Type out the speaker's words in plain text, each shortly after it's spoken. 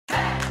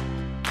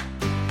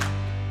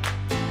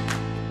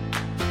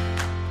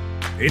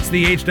It's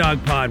the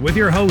H-Dog Pod with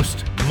your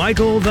host,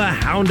 Michael the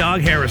Hound Dog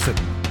Harrison.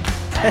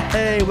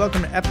 Hey,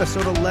 welcome to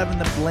episode 11,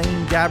 the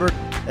Blaine Gabbert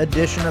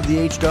edition of the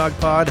H-Dog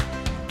Pod.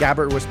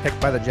 Gabbert was picked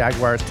by the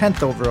Jaguars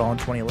 10th overall in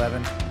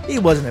 2011. He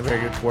wasn't a very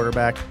good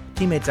quarterback.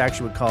 Teammates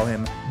actually would call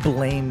him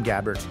Blame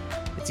Gabbert.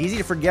 It's easy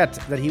to forget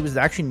that he was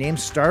actually named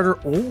starter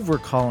over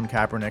Colin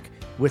Kaepernick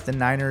with the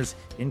Niners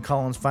in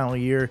Colin's final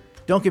year.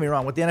 Don't get me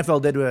wrong, what the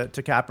NFL did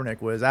to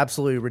Kaepernick was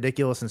absolutely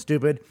ridiculous and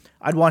stupid.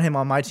 I'd want him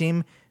on my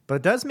team, but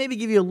it does maybe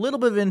give you a little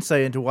bit of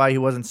insight into why he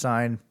wasn't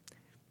signed.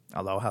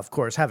 Although, of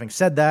course, having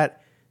said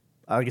that,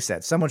 like I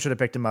said, someone should have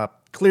picked him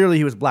up. Clearly,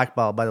 he was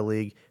blackballed by the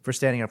league for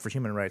standing up for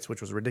human rights, which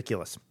was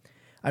ridiculous.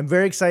 I'm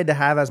very excited to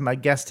have as my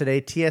guest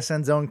today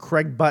TSN's own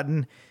Craig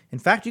Button. In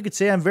fact, you could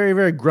say I'm very,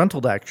 very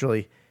gruntled,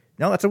 actually.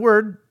 No, that's a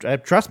word.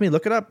 Trust me,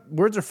 look it up.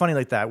 Words are funny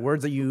like that.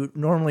 Words that you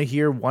normally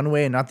hear one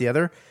way and not the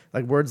other.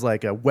 Like words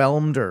like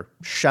whelmed or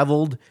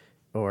shoveled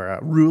or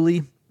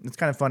ruly. It's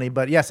kind of funny.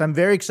 But yes, I'm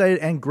very excited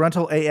and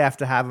gruntle AF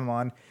to have him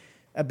on.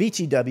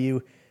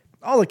 BTW,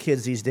 all the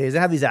kids these days, they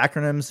have these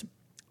acronyms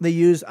they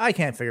use. I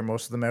can't figure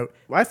most of them out.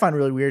 What I find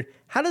really weird,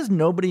 how does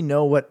nobody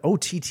know what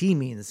OTT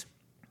means?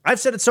 I've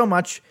said it so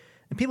much,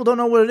 and people don't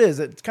know what it is.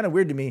 It's kind of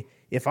weird to me.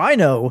 If I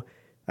know,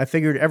 I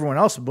figured everyone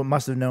else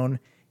must have known.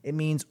 It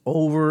means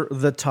over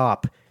the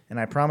top. And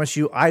I promise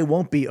you, I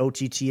won't be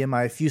OTT in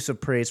my effusive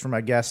praise for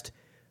my guest,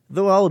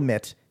 though I'll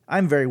admit,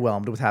 I'm very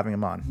whelmed with having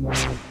him on.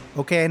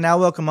 Okay, now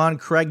welcome on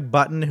Craig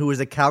Button, who was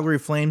the Calgary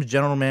Flames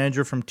general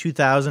manager from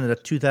 2000 to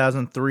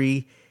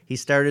 2003. He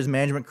started his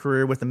management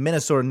career with the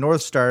Minnesota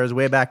North Stars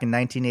way back in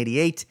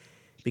 1988,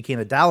 became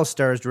the Dallas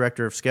Stars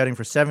director of scouting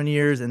for 7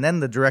 years, and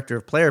then the director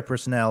of player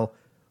personnel,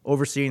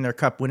 overseeing their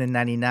Cup win in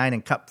 99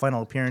 and Cup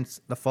final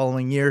appearance the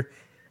following year.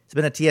 He's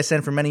been at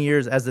TSN for many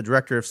years as the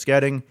director of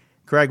scouting.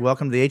 Craig,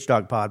 welcome to the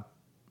H-Dog Pod.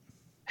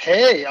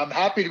 Hey, I'm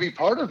happy to be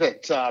part of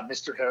it,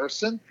 Mr.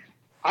 Harrison.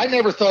 I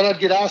never thought I'd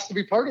get asked to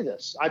be part of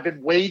this. I've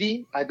been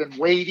waiting.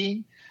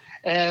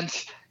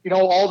 And,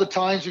 all the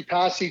times we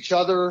pass each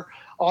other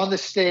on the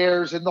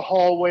stairs, in the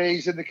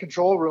hallways, in the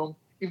control room,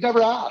 you've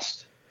never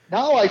asked.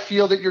 Now I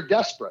feel that you're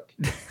desperate.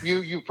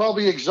 You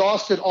probably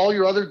exhausted all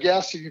your other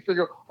guests and you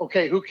figure,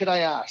 okay, who can I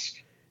ask?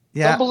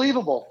 Yeah. It's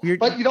unbelievable.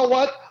 But you know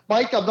what,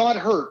 Mike, I'm not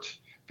hurt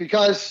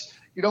because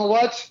you know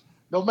what?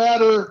 No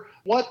matter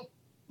what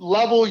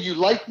level you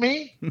like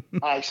me,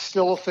 I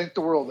still think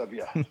the world of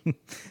you.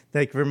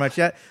 Thank you very much.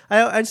 Yeah,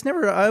 I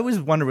always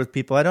wonder with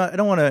people. I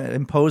don't want to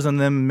impose on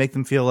them and make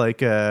them feel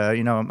like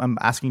I'm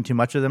asking too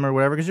much of them or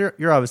whatever. Because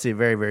you're obviously a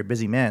very, very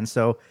busy man.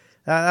 So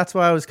that's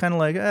why I was kind of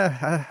like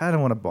I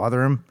don't want to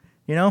bother him.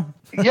 Yeah,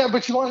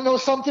 but you want to know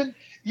something?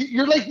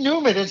 You're like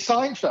Newman in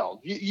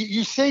Seinfeld.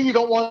 You say you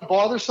don't want to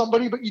bother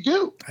somebody, but you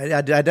do.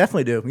 I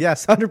definitely do.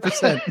 Yes,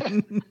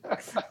 100%.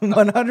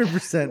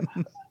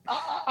 100%.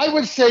 I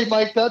would say,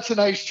 Mike, that's a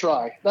nice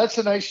try.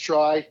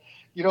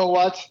 You know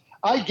what?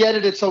 I get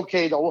it. It's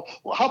okay, though.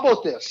 Well, how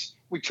about this?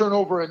 We turn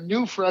over a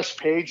new, fresh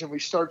page and we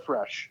start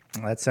fresh.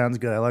 That sounds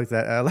good. I like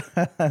that.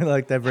 I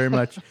like that very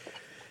much.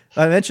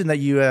 I mentioned that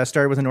you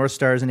started with the North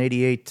Stars in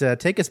 '88.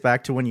 Take us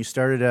back to when you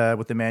started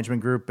with the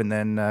management group and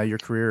then your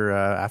career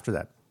after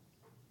that.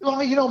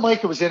 Well,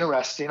 Mike, it was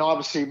interesting.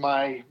 Obviously,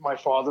 my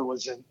father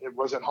was in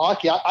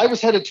hockey. I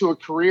was headed to a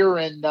career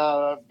in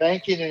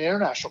banking and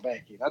international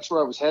banking. That's where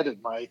I was headed.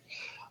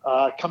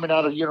 Coming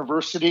out of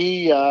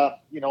university, I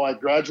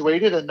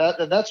graduated, and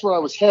that's where I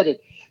was headed.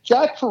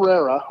 Jack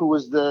Ferreira, who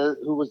was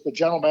the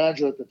general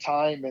manager at the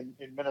time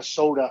in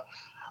Minnesota,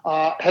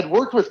 had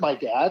worked with my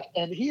dad,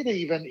 and he'd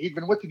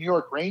been with the New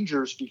York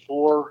Rangers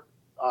before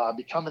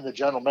becoming the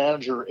general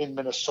manager in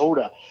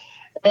Minnesota,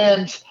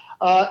 and.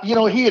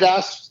 He had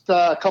asked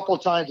a couple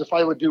of times if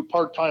I would do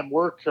part-time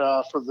work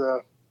for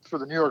the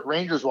New York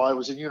Rangers while I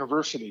was in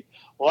university.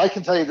 Well, I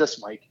can tell you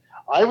this, Mike.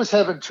 I was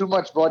having too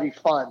much bloody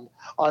fun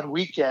on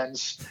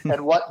weekends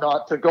and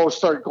whatnot to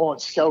start going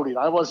scouting.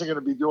 I wasn't going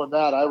to be doing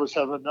that. I was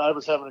having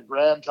a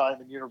grand time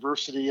in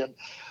university, and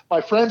my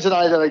friends and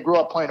I that I grew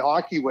up playing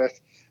hockey with,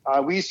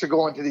 we used to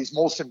go into these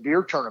Molson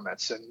beer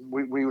tournaments, and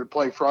we would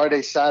play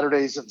Fridays,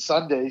 Saturdays, and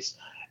Sundays.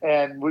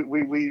 And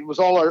we it was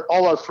all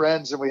our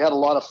friends, and we had a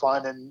lot of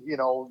fun. And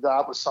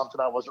that was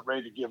something I wasn't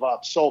ready to give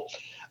up. So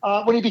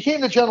when he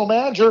became the general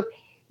manager,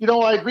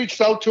 I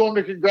reached out to him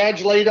to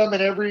congratulate him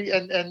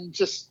and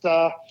just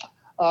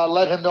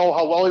let him know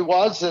how well he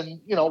was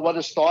and what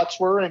his thoughts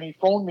were. And he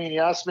phoned me and he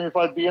asked me if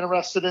I'd be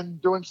interested in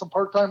doing some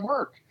part-time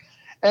work.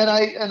 And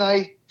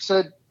I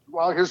said,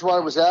 well, here's where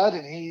I was at.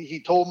 And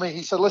he told me,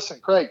 he said, listen,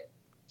 Craig,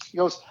 he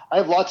goes, I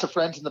have lots of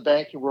friends in the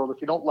banking world.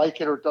 If you don't like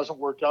it or it doesn't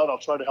work out, I'll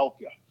try to help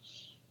you.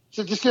 He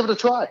said, just give it a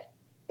try.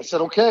 I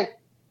said, okay.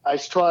 I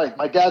tried.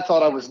 My dad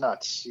thought I was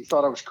nuts. He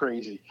thought I was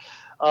crazy.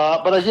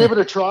 But I gave it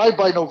a try.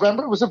 By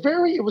November, it was a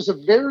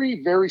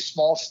very, very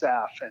small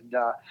staff. And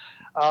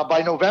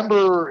by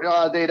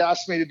November, they'd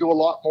asked me to do a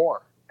lot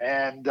more.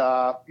 And,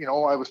 I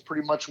was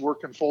pretty much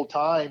working full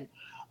time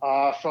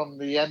from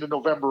the end of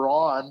November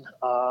on,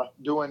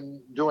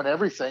 doing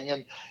everything.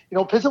 And,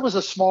 because it was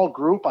a small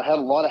group, I had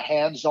a lot of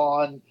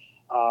hands-on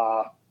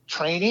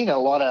training, a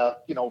lot of,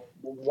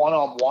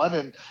 one-on-one.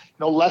 And,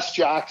 Les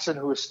Jackson,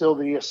 who is still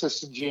the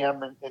assistant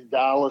GM in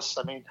Dallas.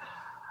 I mean,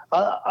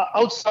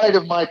 outside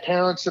of my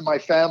parents and my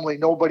family,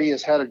 nobody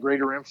has had a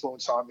greater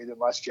influence on me than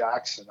Les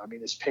Jackson. I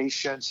mean, his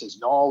patience, his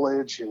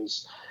knowledge,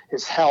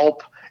 his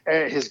help,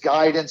 his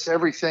guidance,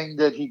 everything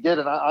that he did.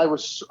 And I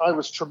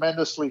was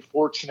tremendously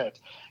fortunate.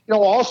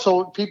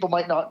 Also people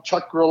might not,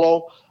 Chuck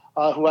Grillo,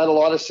 who had a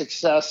lot of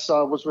success,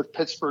 was with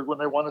Pittsburgh when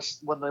they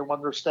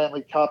won their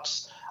Stanley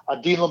Cups.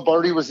 Dean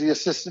Lombardi was the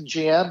assistant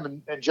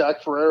GM, and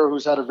Jack Ferrero,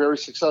 who's had a very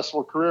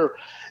successful career.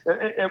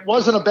 It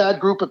wasn't a bad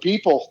group of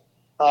people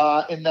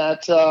in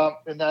that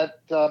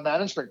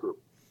management group.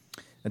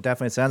 It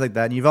definitely sounds like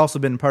that. And you've also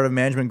been part of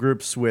management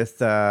groups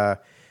with a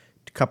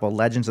couple of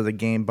legends of the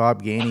game,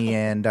 Bob Gainey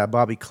and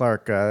Bobby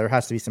Clarke. There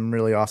has to be some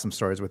really awesome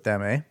stories with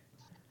them, eh?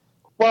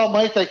 Well,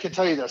 Mike, I can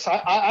tell you this.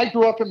 I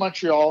grew up in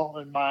Montreal,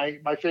 and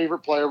my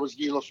favorite player was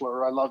Guy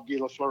Lafleur. I love Guy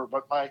Lafleur,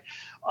 but my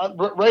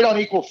right on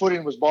equal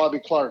footing was Bobby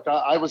Clarke.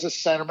 I was a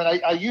centerman.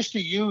 I used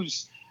to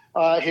use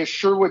his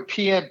Sherwood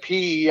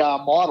PMP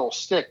model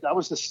stick. That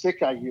was the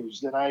stick I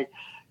used, and I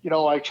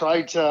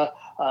tried to,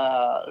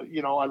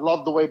 I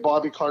loved the way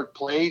Bobby Clarke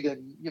played,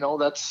 and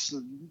that's,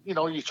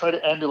 you try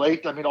to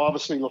emulate. I mean,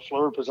 obviously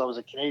Lafleur, because I was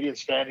a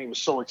Canadiens fan, he was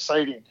so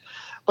exciting.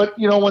 But,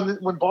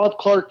 when Bob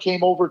Clarke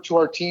came over to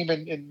our team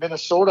in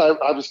Minnesota,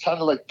 I was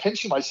kind of like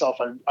pinching myself.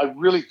 I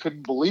really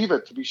couldn't believe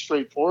it, to be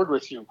straightforward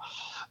with you.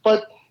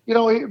 But,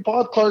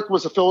 Bob Clarke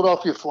was a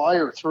Philadelphia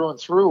Flyer through and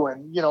through.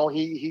 And,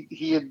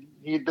 he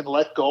had been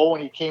let go,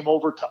 and he came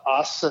over to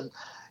us. And,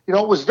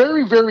 it was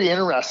very, very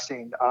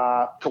interesting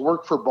to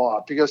work for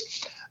Bob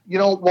because,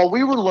 while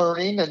we were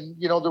learning and,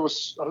 there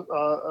was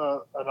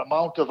an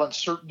amount of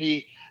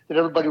uncertainty that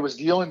everybody was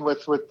dealing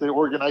with the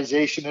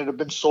organization. It had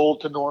been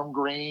sold to Norm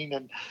Green,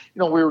 and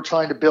we were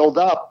trying to build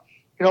up.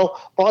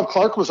 Bob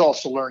Clarke was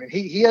also learning.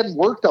 He hadn't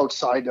worked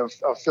outside of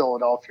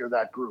Philadelphia,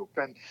 that group,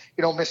 and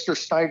Mr.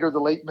 Snyder, the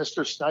late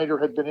Mr. Snyder,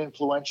 had been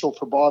influential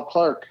for Bob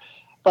Clarke.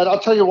 But I'll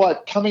tell you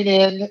what, coming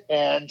in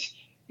and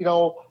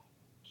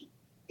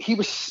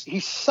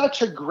he's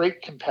such a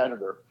great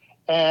competitor,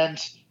 and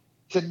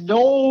to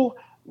know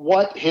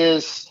what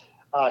his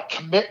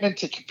commitment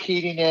to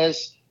competing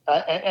is.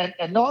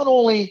 And not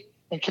only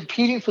in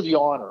competing for the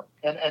honor.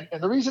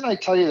 And the reason I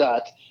tell you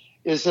that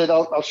is that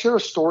I'll share a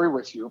story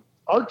with you.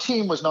 Our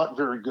team was not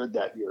very good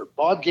that year.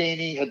 Bob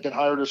Gainey had been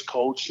hired as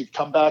coach. He'd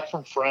come back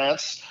from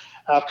France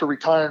after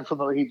retiring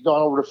he'd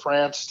gone over to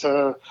France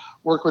to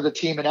work with a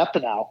team in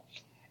Epinal.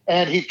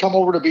 And he'd come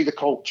over to be the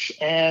coach.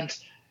 And,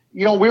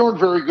 we weren't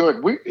very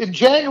good. In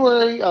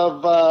January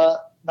of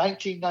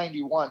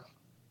 1991,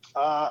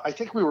 I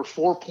think we were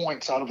 4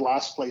 points out of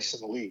last place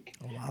in the league.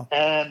 Oh, wow.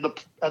 And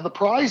the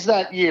prize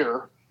that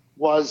year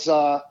was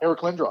Eric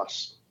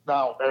Lindros.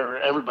 Now,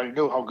 everybody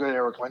knew how good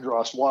Eric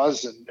Lindros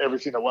was and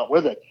everything that went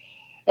with it.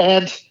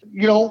 And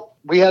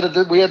we had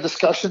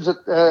discussions at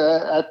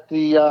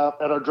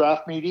our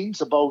draft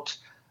meetings about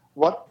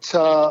what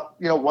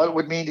it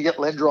would mean to get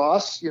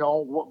Lindros.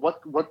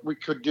 What we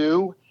could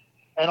do,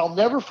 and I'll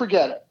never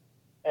forget it.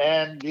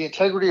 And the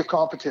integrity of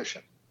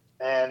competition.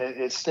 And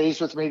it stays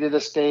with me to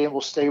this day and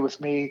will stay with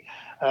me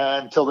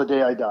until the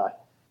day I die.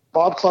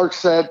 Bob Clarke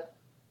said,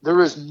 there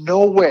is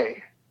no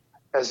way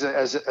as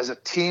a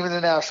team in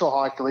the National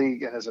Hockey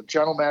League and as a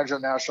general manager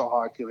of the National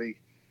Hockey League,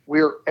 we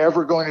are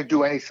ever going to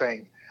do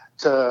anything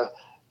to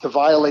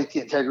violate the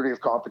integrity of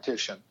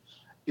competition.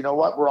 You know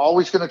what? We're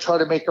always going to try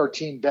to make our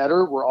team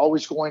better. We're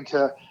always going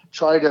to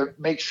try to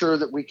make sure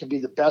that we can be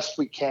the best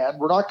we can.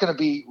 We're not going to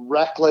be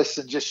reckless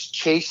and just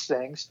chase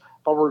things,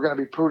 but we're going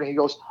to be prudent. He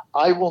goes,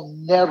 I will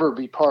never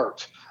be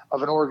part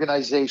of an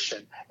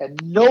organization, and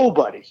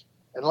nobody,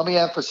 and let me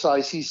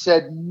emphasize, he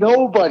said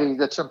nobody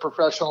that's in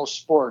professional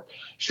sport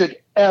should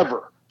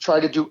ever try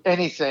to do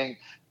anything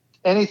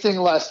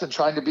less than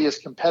trying to be as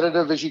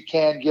competitive as you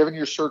can given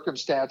your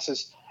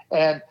circumstances.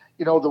 And,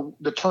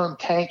 the term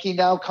tanking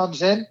now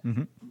comes in.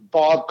 Mm-hmm.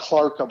 Bob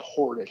Clarke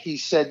abhorred it. He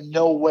said,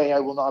 no way, I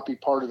will not be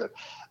part of it.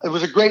 It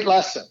was a great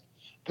lesson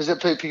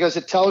because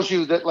it tells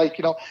you that,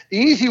 the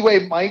easy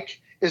way,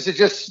 Mike, is to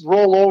just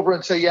roll over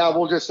and say, yeah,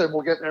 we'll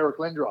get Eric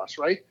Lindros,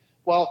 right?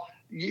 Well,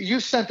 you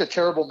sent a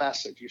terrible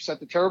message. You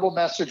sent a terrible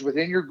message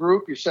within your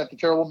group. You sent a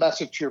terrible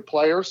message to your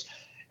players.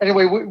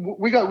 Anyway,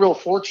 we got real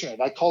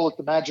fortunate. I call it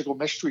the Magical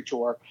Mystery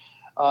Tour.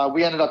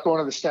 We ended up going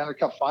to the Stanley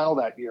Cup final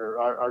that year.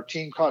 Our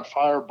team caught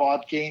fire.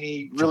 Bob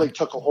Gainey really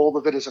took a hold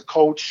of it as a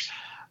coach.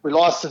 We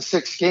lost in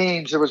 6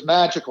 games. It was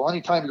magical.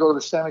 Anytime you go to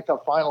the Stanley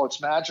Cup final,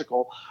 it's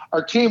magical.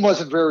 Our team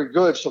wasn't very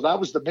good, so that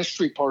was the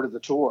mystery part of the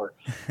tour.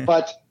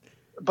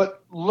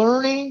 But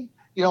learning,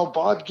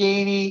 Bob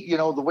Gainey,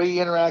 the way he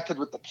interacted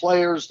with the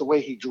players, the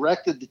way he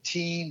directed the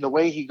team, the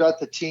way he got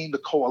the team to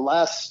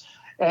coalesce,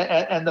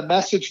 and the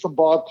message from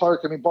Bob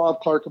Clarke. I mean,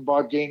 Bob Clarke and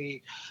Bob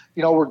Gainey,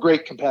 were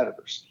great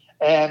competitors.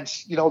 And,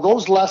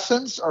 those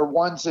lessons are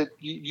ones that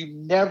you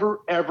never,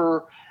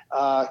 ever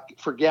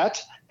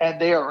forget, and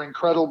they are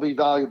incredibly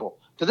valuable.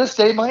 To this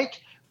day,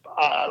 Mike,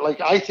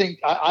 I think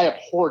I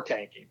abhor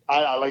tanking.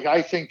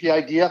 I think the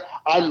idea.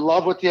 I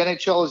love what the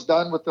NHL has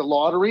done with the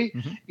lottery.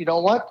 Mm-hmm. You know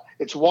what?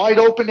 It's wide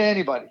open to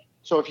anybody.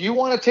 So if you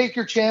want to take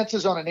your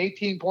chances on an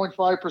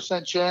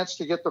 18.5% chance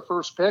to get the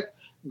first pick,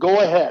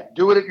 go ahead.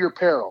 Do it at your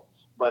peril.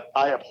 But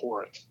I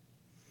abhor it.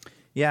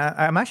 Yeah,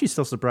 I'm actually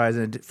still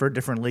surprised for a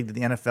different league that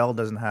the NFL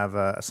doesn't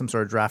have some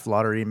sort of draft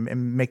lottery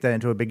and make that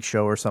into a big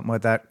show or something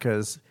like that,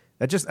 because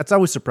that's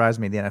always surprised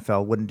me the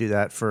NFL wouldn't do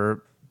that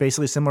for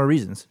basically similar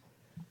reasons.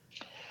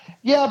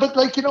 Yeah,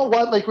 but you know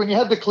what? Like when you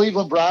had the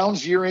Cleveland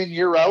Browns year in,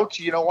 year out,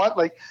 you know what?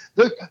 Like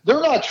they're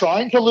not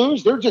trying to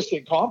lose; they're just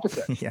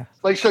incompetent. Yeah.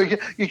 Like so,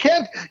 you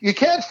can't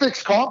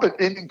fix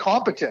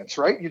incompetence,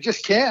 right? You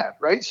just can't,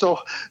 right? So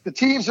the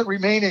teams that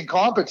remain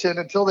incompetent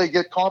until they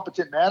get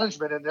competent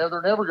management in there,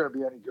 they're never going to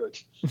be any good.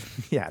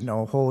 Yeah.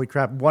 No. Holy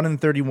crap!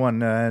 1-31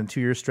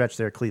 2-year stretch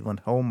there,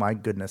 Cleveland. Oh my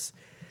goodness.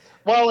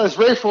 Well, as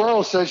Ray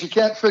Ferraro says, you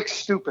can't fix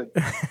stupid.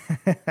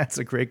 That's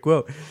a great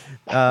quote.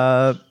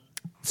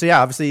 So,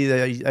 yeah,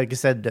 obviously, like I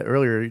said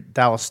earlier,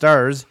 Dallas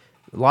Stars,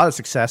 a lot of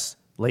success,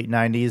 late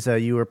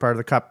 90s. You were part of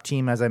the Cup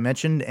team, as I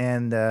mentioned,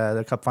 and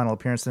the Cup final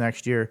appearance the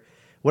next year.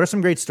 What are some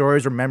great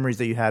stories or memories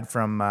that you had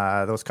from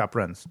those Cup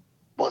runs?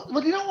 Well,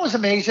 you know what was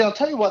amazing? I'll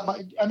tell you what.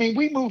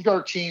 We moved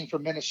our team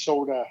from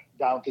Minnesota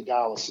down to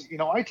Dallas. You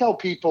know, I tell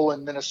people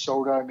in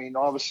Minnesota,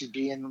 obviously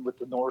being with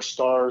the North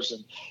Stars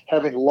and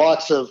having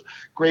lots of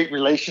great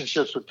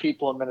relationships with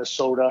people in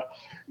Minnesota,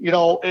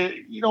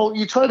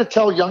 you try to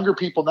tell younger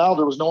people now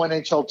there was no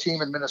NHL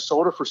team in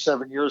Minnesota for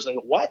 7 years. They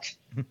go, what?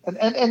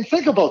 And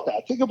think about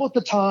that. Think about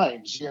the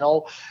times. I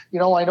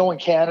know in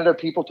Canada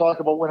people talk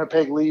about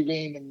Winnipeg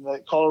leaving and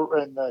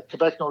the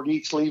Quebec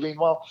Nordiques leaving.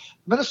 Well,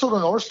 Minnesota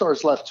North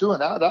Stars left too,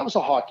 and that was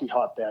a hockey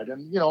hotbed.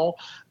 And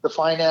the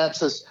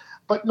finances.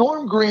 But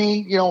Norm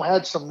Green,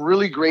 had some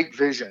really great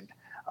vision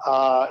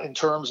in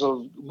terms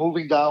of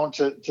moving down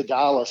to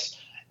Dallas.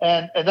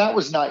 And that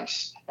was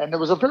nice. And there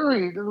was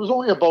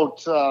only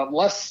about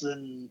less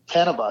than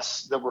 10 of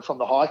us that were from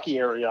the hockey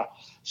area.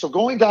 So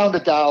going down to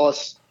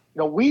Dallas,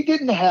 we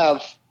didn't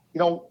have,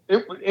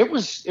 it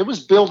was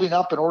building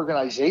up an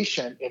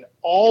organization in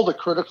all the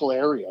critical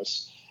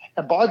areas.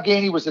 And Bob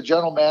Gainey was the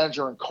general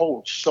manager and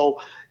coach. So,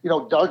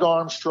 Doug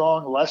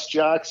Armstrong, Les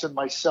Jackson,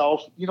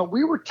 myself,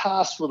 we were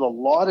tasked with a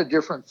lot of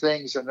different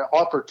things and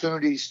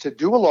opportunities to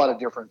do a lot of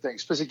different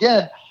things. Because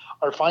again,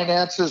 our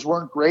finances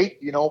weren't great.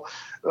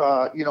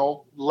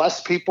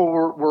 Less people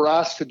were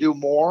asked to do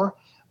more.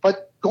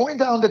 But going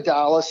down to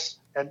Dallas,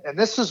 and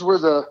this is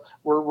where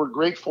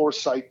great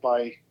foresight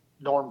by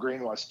Norm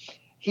Green was.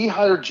 He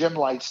hired Jim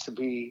Lites to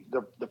be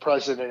the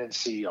president and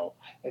CEO.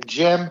 And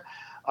Jim,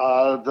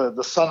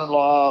 the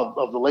son-in-law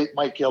of the late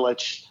Mike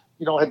Ilitch,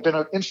 had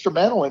been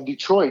instrumental in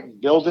Detroit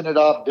and building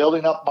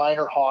up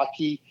minor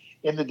hockey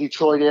in the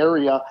Detroit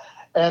area.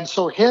 And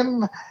so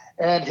him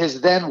and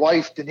his then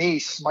wife,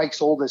 Denise,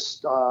 Mike's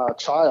oldest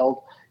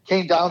child,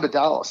 came down to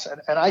Dallas.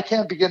 And I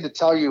can't begin to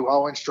tell you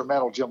how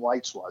instrumental Jim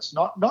Lites was,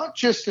 not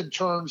just in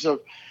terms of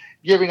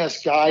giving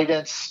us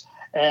guidance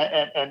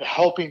and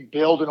helping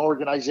build an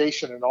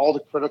organization in all the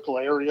critical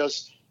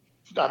areas.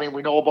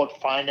 We know about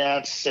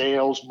finance,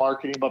 sales,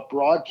 marketing, but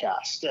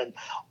broadcast and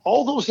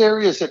all those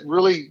areas that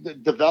really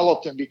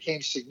developed and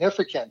became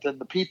significant, and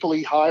the people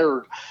he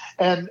hired,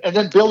 and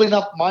then building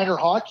up minor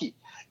hockey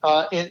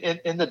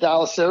in the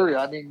Dallas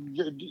area.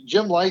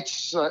 Jim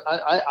Lites,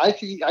 I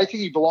think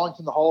he belongs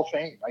in the Hall of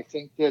Fame. I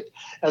think that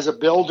as a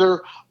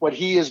builder, what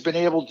he has been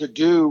able to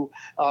do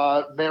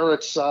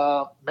merits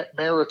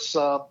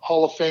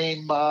Hall of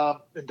Fame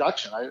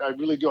induction. I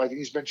really do. I think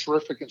he's been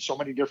terrific in so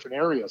many different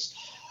areas.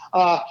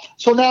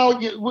 So now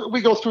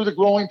we go through the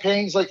growing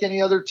pains like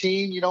any other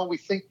team. We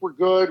think we're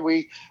good.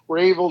 We're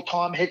able.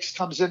 Tom Hicks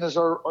comes in as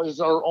our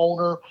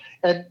owner,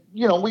 and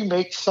we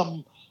make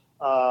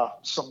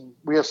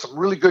we have some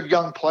really good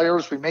young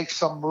players. We make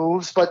some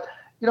moves, but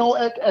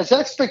as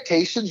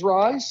expectations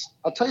rise,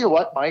 I'll tell you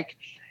what, Mike,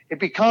 it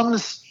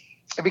becomes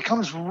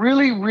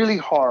really, really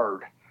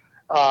hard.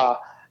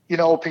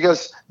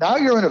 Because now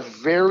you're in a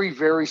very,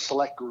 very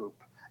select group.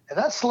 And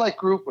that select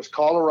group was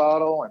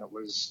Colorado, and it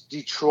was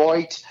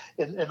Detroit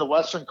in the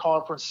Western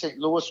Conference. St.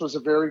 Louis was a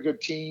very good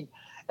team.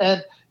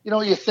 And,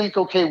 you think,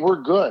 okay,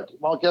 we're good.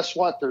 Well, guess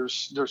what?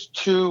 There's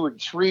 2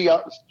 and 3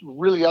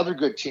 really other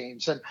good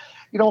teams. And,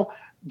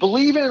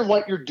 believing in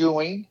what you're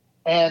doing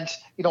and,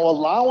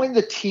 allowing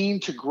the team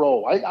to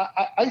grow.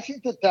 I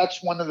think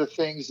that's one of the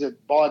things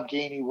that Bob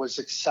Gainey was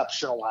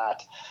exceptional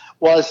at,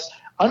 was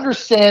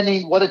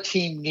understanding what a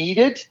team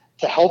needed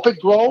to help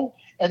it grow,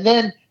 and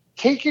then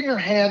taking your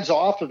hands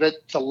off of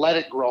it to let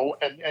it grow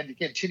and to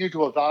continue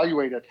to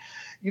evaluate it.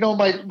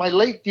 My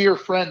late dear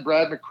friend,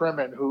 Brad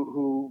McCrimmon,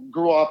 who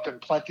grew up in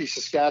Plenty,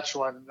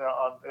 Saskatchewan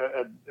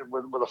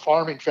with a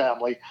farming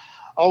family,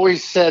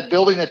 always said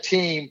building a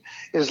team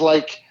is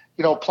like,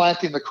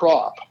 planting the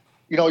crop.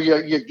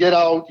 You get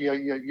out,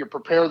 you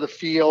prepare the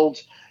field,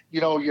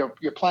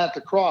 you plant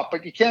the crop,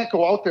 but you can't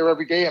go out there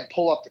every day and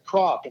pull up the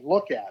crop and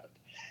look at it.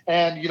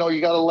 And, you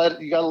got to let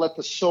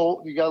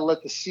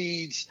the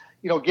seeds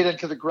get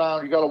into the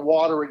ground. You got to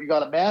water it. You got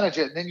to manage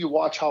it. And then you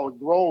watch how it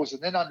grows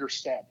and then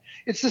understand.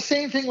 It's the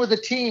same thing with a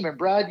team. And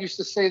Brad used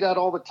to say that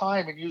all the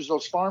time and use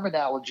those farm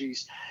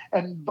analogies.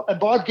 And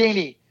Bob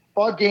Gainey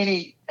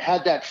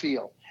had that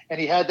feel and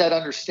he had that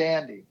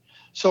understanding.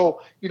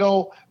 So,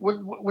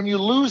 when you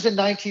lose in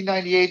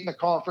 1998 in the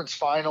conference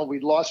final, we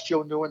lost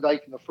Joe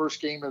Nieuwendyk in the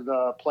first game of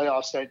the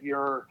playoffs that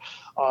year.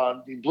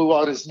 He blew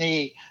out his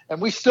knee,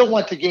 and we still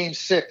went to Game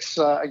 6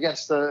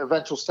 against the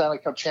eventual Stanley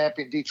Cup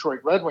champion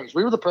Detroit Red Wings.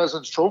 We were the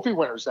President's Trophy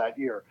winners that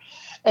year,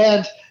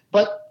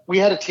 but we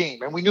had a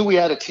team, and we knew we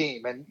had a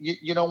team. And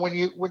when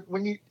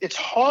you, it's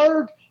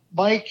hard,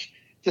 Mike,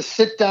 to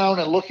sit down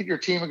and look at your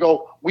team and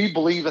go, "We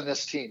believe in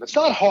this team." It's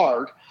not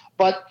hard.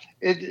 But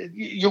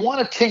you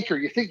want to tinker.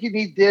 You think you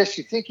need this.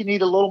 You think you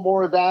need a little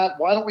more of that.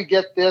 Why don't we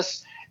get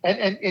this?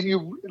 And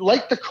you,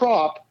 like the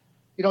crop,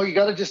 you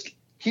got to just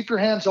keep your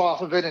hands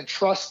off of it and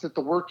trust that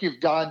the work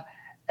you've done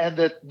and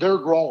that they're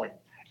growing.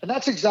 And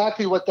that's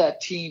exactly what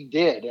that team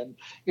did. And,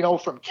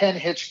 from Ken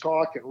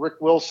Hitchcock and Rick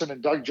Wilson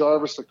and Doug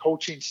Jarvis, the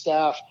coaching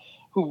staff,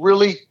 who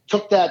really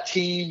took that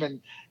team and,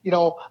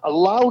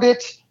 allowed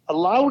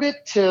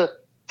it to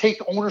take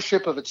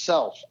ownership of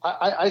itself.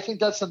 I think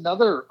that's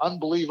another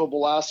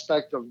unbelievable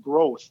aspect of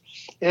growth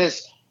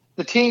is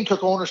the team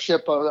took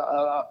ownership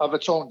of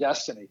its own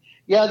destiny.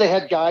 Yeah, they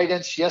had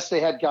guidance. Yes,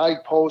 they had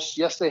guideposts.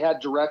 Yes, they had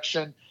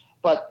direction,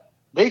 but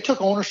they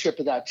took ownership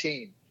of that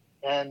team.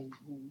 And,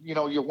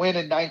 you win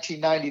in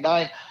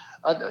 1999,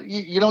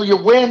 you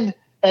win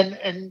and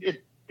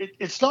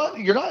it's not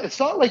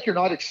like you're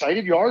not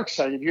excited. You are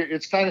excited.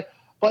 It's kind of,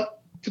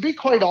 but to be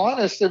quite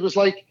honest, it was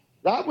like,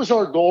 that was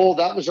our goal.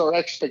 That was our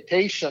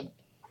expectation.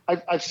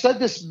 I've said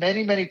this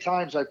many, many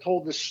times. I've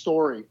told this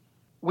story.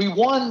 We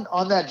won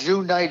on that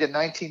June night in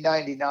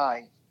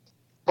 1999,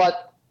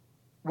 but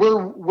where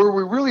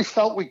we really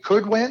felt we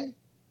could win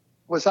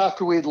was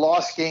after we had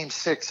lost Game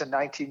 6 in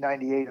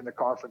 1998 in the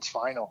conference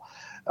final.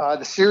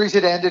 The series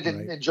had ended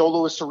in Joe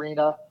Louis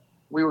Arena.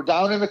 We were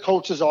down in the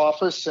coach's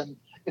office, and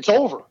it's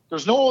over.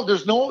 There's no.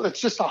 It's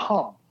just a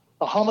hum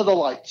of the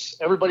lights.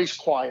 Everybody's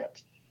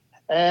quiet.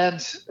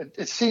 And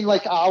it seemed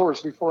like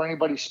hours before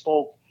anybody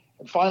spoke.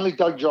 And finally,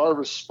 Doug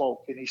Jarvis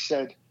spoke, and he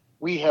said,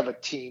 "We have a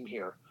team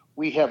here.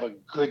 We have a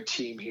good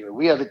team here.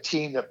 We have a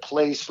team that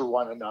plays for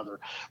one another.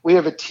 We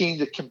have a team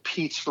that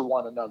competes for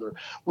one another.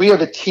 We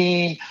have a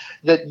team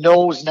that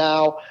knows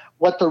now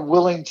what they're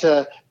willing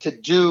to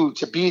do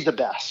to be the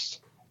best."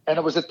 And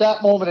it was at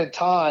that moment in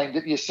time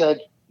that you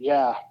said,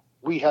 yeah,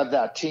 we have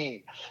that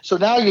team. So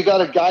now you got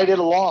to guide it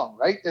along,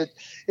 right?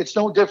 It's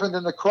no different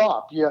than the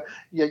crop. You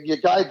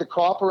guide the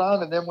crop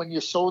around, and then when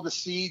you sow the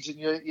seeds and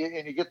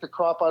you get the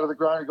crop out of the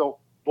ground, you go,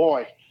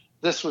 boy,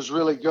 this was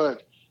really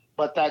good.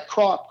 But that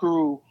crop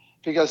grew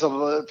because of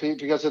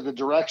the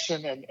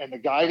direction and the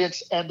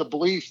guidance and the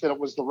belief that it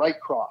was the right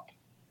crop.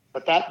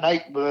 But that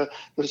night,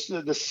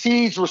 the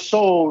seeds were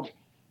sowed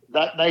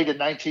that night in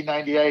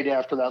 1998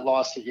 after that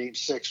loss to Game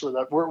 6,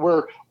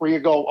 where you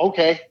go,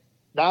 okay,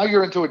 now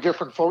you're into a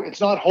different focus.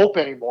 It's not hope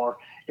anymore.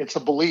 It's a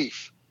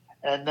belief.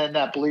 And then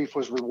that belief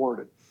was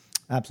rewarded.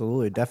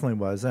 Absolutely. Definitely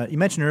was. You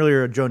mentioned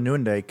earlier Joe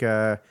Nieuwendyk.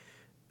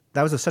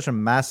 That was such a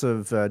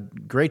massive,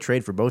 great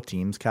trade for both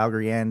teams,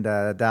 Calgary and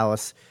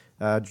Dallas.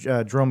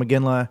 Jarome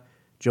Iginla,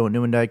 Joe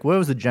Nieuwendyk. What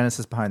was the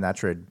genesis behind that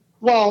trade?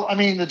 Well, I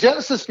mean, the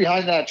genesis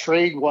behind that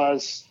trade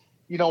was,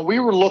 we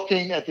were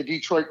looking at the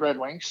Detroit Red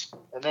Wings,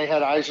 and they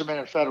had Yzerman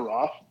and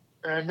Fedorov.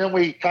 And then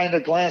we kind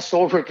of glanced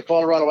over at the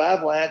Colorado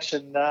Avalanche,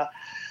 and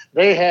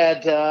they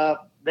had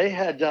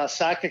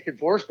Sakic and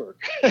Forsberg,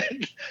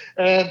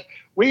 and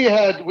we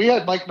had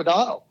Mike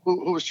Modano,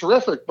 who was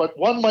terrific. But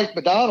one Mike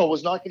Modano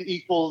was not going to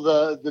equal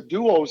the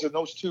duos in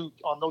those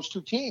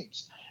two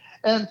teams,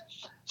 and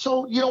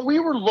so we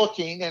were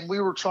looking and we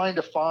were trying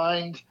to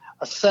find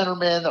a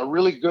centerman, a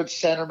really good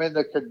centerman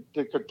that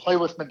could play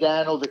with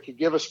Modano, that could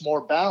give us more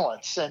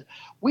balance. And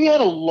we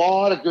had a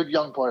lot of good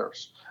young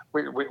players.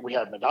 We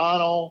had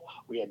Modano,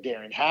 we had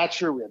Darian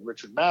Hatcher, we had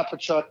Richard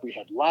Mapachuk, we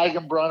had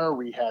Lagenbrunner,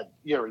 we had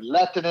Jere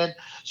Lehtinen.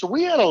 So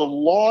we had a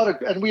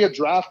lot and we had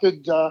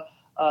drafted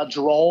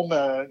Jerome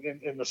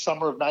in the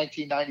summer of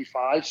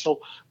 1995.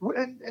 So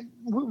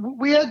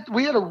we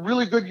had a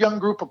really good young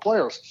group of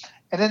players.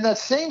 And in that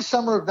same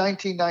summer of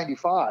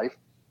 1995,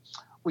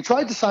 we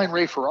tried to sign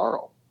Ray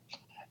Ferraro,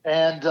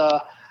 and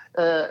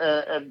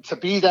to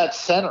be that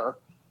center.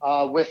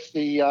 With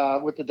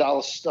the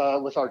Dallas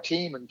with our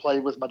team and play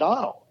with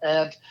Modano,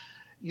 and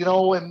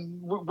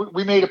and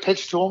we made a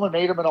pitch to him and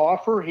made him an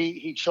offer.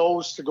 He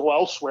chose to go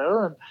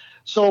elsewhere, and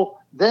so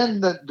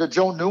then the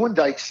Joe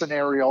Nieuwendyk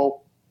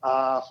scenario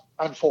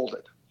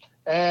unfolded,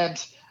 and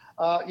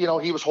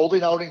he was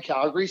holding out in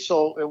Calgary,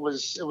 so it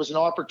was an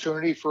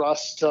opportunity for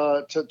us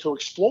to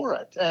explore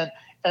it, and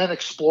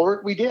explore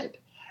it we did,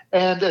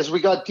 and as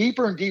we got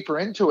deeper and deeper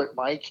into it,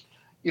 Mike,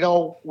 we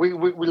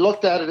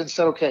looked at it and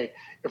said, okay,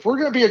 if we're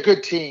going to be a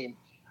good team,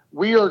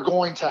 we are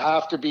going to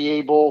have to be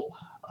able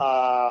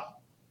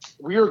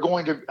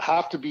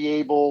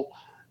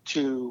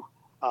to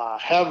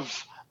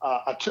have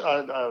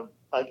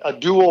a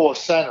duo of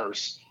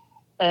centers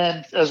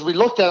And as we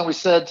looked at it, we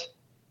said,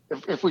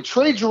 if we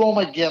trade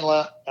Jarome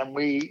Iginla and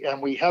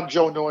we have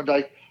Joe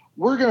Nieuwendyk,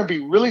 we're going to be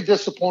really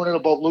disappointed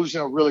about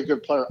losing a really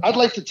good player. I'd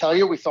like to tell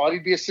you we thought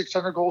he'd be a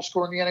 600 goal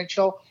scorer in the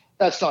NHL.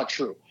 That's not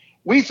true.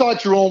 We thought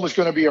Jarome was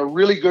going to be a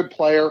really good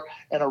player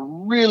and a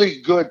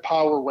really good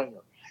power winger,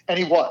 and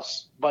he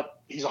was.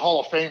 But he's a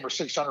Hall of Famer,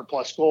 600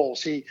 plus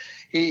goals.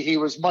 He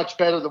was much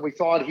better than we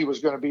thought he was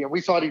going to be, and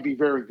we thought he'd be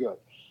very good.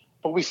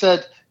 But we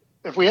said,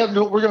 if we have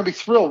we're going to be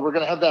thrilled. We're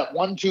going to have that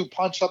 1-2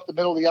 punch up the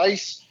middle of the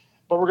ice,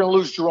 but we're going to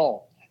lose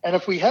Jarome. And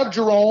if we have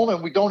Jarome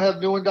and we don't have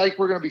Nieuwendyk,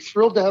 we're going to be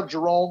thrilled to have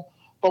Jarome,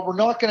 but we're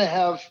not going to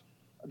have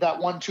that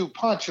 1-2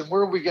 punch. And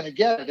where are we going to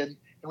get it? And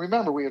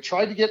remember, we had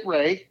tried to get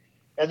Ray,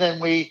 and then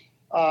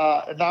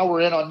now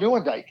we're in on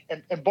Nieuwendyk.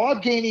 And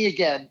Bob Gainey,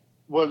 again,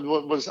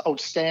 was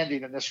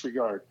outstanding in this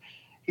regard.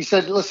 He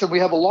said, listen, we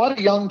have a lot of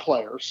young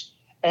players,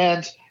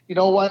 and you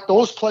know what?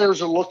 Those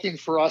players are looking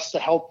for us to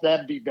help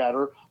them be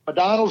better.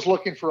 Modano's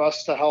looking for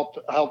us to help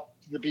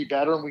to be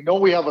better, and we know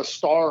we have a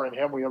star in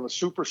him. We have a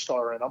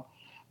superstar in him.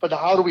 But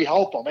how do we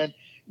help him? And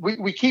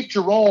we keep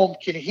Jarome.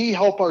 Can he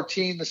help our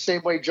team the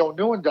same way Joe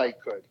Nieuwendyk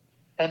could?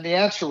 And the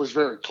answer was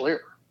very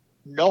clear.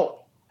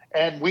 No.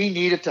 And we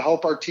needed to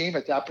help our team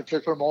at that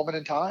particular moment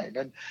in time.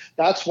 And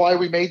that's why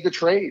we made the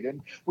trade.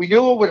 And we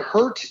knew it would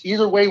hurt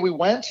either way we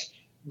went,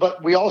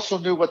 but we also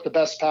knew what the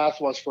best path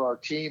was for our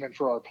team and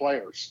for our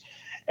players.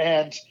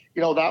 And,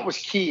 you know, that was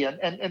key.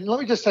 And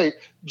let me just say,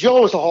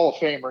 Joe is a Hall of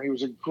Famer. He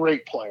was a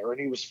great player, and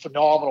he was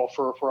phenomenal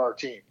for our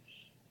team.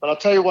 But I'll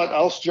tell you what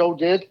else Joe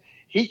did.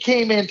 He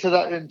came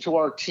into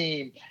our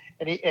team,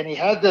 and he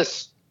had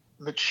this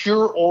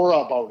mature aura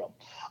about him,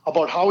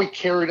 about how he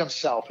carried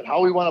himself and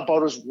how he went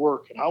about his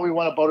work and how he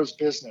went about his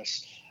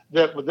business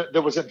that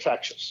was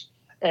infectious.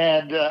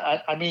 And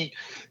I mean,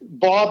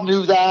 Bob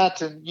knew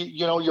that, and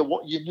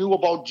you knew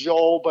about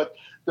Joe, but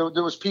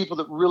there was people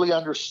that really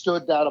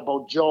understood that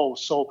about Joe.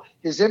 So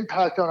his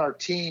impact on our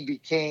team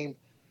became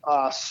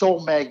so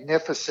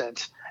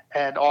magnificent.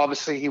 And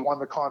obviously he won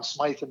the Conn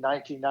Smythe in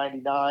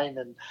 1999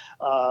 and,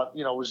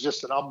 was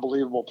just an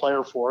unbelievable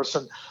player for us.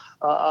 And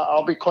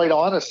I'll be quite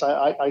honest.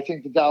 I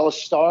think the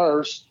Dallas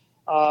Stars,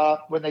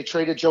 when they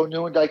traded Joe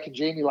Nieuwendyk and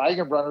Jamie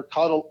Lagerbrunner,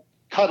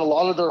 cut a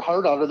lot of their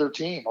heart out of their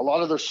team, a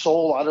lot of their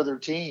soul out of their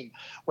team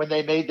when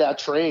they made that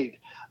trade.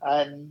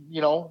 And,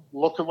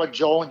 look at what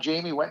Joe and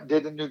Jamie went and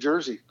did in New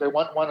Jersey. They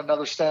won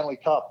another Stanley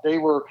Cup. They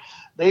were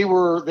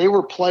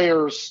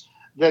players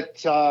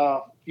that,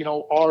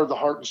 are the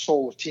heart and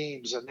soul of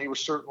teams. And they were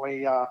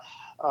certainly a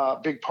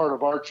big part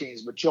of our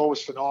teams. But Joe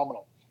was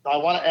phenomenal. I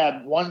want to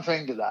add one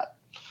thing to that.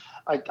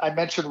 I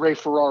mentioned Ray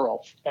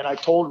Ferraro, and I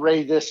told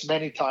Ray this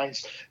many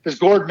times because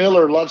Gord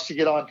Miller loves to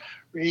get on.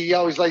 He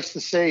always likes to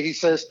say, he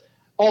says,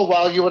 "Oh,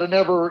 well, you would have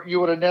never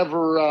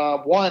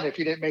won if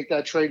you didn't make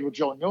that trade with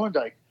Joe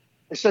Nieuwendyk."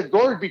 I said,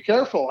 "Gord, be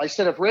careful." I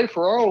said, "If Ray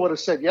Ferraro would have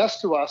said yes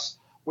to us,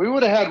 we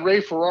would have had Ray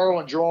Ferraro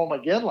and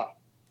Jarome Iginla."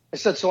 I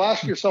said, "So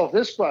ask yourself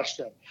this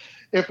question: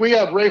 if we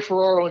have Ray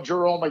Ferraro and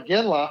Jarome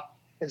Iginla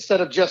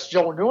instead of just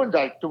Joe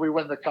Nieuwendyk, do we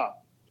win the cup?"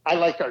 I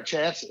like our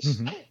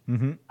chances.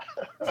 Mm-hmm.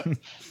 Mm-hmm.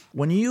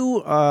 When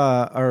you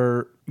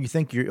you're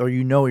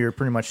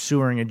pretty much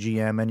sewering a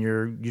GM, and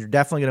you're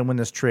definitely going to win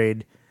this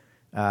trade,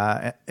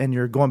 and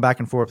you're going back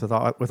and forth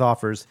with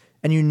offers,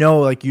 and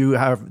you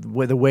have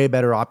the way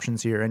better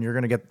options here, and you're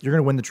going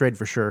to win the trade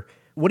for sure.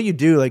 What do you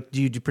do? Like,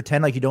 do you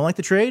pretend like you don't like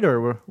the trade,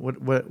 or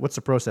what's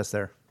the process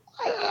there?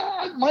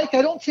 Mike,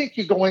 I don't think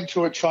you go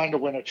into it trying to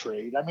win a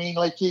trade. I mean,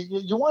 like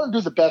you want to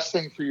do the best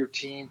thing for your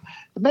team.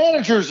 The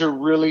managers are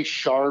really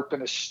sharp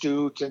and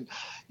astute. And,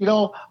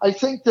 I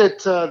think that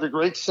the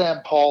great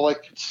Sam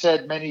Pollock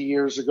said many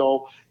years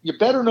ago, you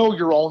better know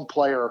your own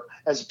player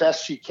as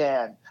best you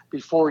can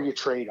before you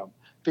trade him,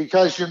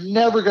 because you're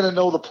never going to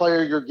know the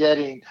player you're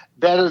getting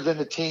better than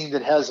the team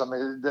that has him,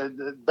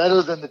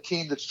 better than the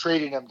team that's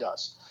trading him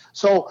does.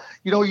 So,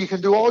 you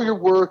can do all your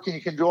work and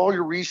you can do all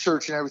your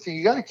research and everything.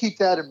 You got to keep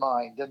that in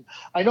mind. And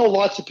I know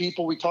lots of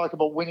people, we talk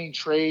about winning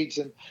trades,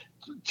 and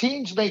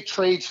teams make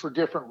trades for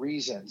different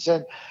reasons.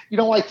 And,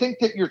 I think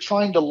that you're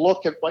trying to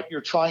look at what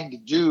you're trying to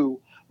do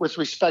with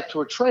respect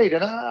to a trade.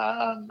 And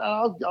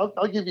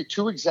I'll give you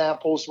two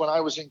examples when I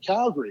was in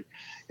Calgary.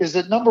 Is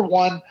that number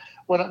one,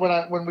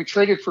 when we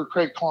traded for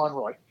Craig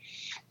Conroy,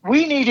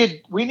 we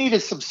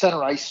needed some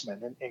center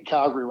icemen in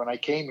Calgary when I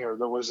came here.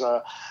 There was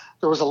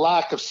a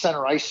lack of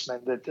center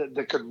icemen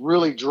that could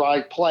really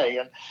drive play.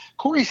 And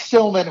Corey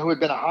Stillman, who had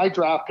been a high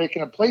draft pick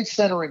and had played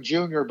center in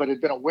junior, but had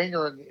been a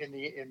winger in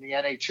the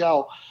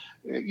NHL,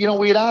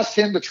 we had asked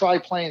him to try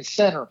playing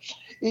center.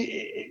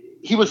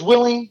 He was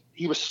willing,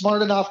 he was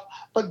smart enough,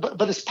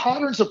 but his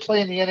patterns of play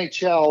in the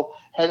NHL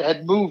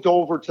had moved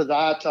over to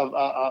that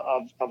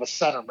of a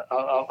center,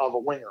 of a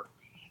winger.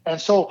 And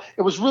so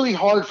it was really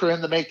hard for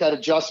him to make that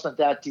adjustment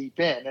that deep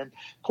in. And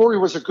Corey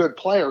was a good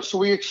player. So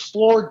we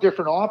explored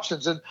different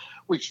options, and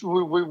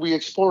we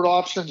explored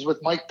options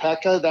with Mike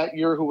Pekka that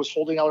year, who was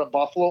holding out in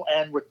Buffalo,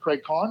 and with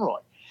Craig Conroy.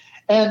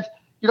 And,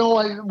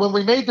 when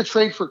we made the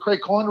trade for Craig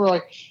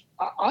Conroy,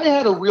 I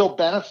had a real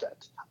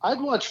benefit.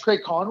 I'd watched Craig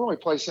Conroy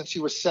play since he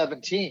was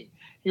 17.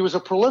 He was a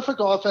prolific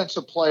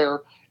offensive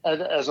player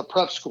as a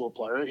prep school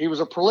player. He was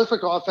a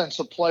prolific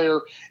offensive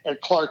player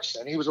at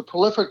Clarkson. He was a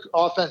prolific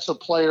offensive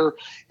player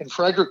in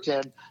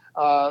Fredericton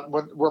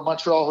where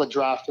Montreal had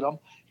drafted him.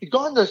 He'd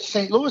gone to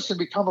St. Louis and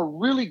become a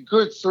really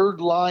good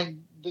third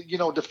line,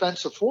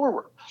 defensive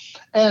forward.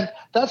 And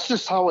that's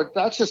just how it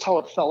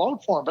fell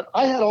out for him. But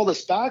I had all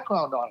this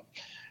background on him.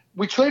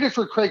 We traded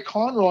for Craig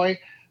Conroy.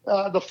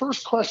 The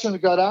first question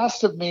that got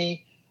asked of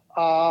me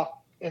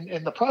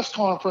in the press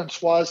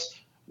conference was,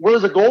 where are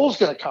the goals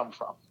going to come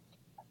from?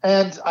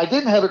 And I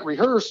didn't have it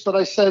rehearsed, but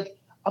I said,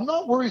 I'm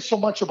not worried so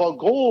much about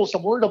goals.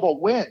 I'm worried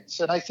about wins.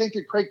 And I think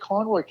that Craig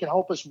Conroy can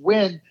help us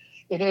win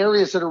in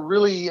areas that are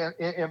really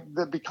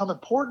that become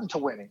important to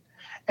winning.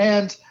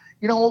 And,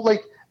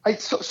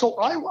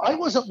 I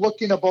wasn't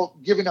looking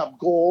about giving up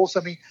goals.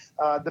 I mean,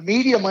 the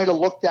media might have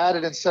looked at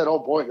it and said, oh,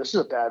 boy, this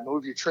is a bad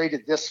move. You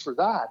traded this for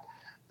that.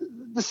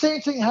 The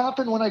same thing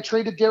happened when I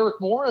traded Derek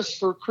Morris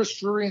for Chris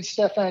Drury and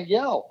Stefan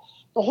Yell.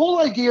 The whole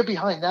idea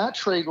behind that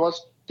trade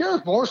was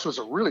Derek Morris was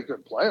a really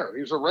good player.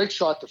 He was a right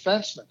shot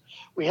defenseman.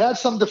 We had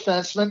some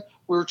defensemen.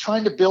 We were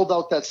trying to build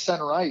out that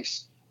center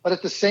ice. But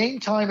at the same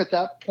time, at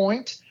that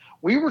point,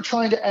 we were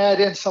trying to add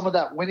in some of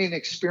that winning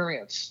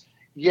experience.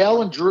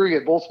 Yell and Drury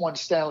had both won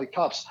Stanley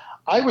Cups.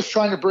 I was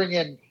trying to bring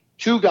in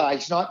two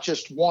guys, not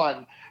just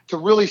one, to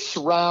really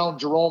surround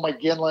Jerome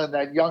McGinley,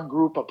 that young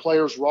group of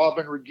players,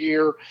 Robin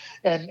Regier,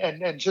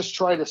 and just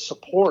try to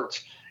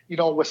support,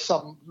 with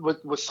some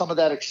of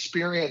that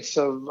experience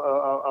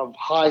of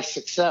high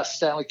success,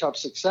 Stanley Cup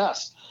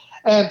success.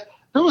 And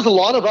there was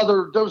lots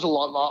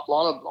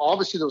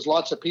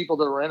of people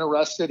that were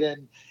interested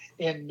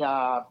in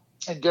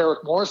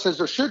Derek Morris, as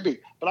there should be.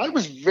 But I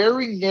was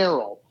very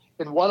narrow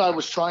in what I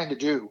was trying to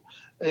do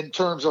in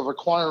terms of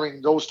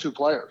acquiring those two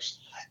players.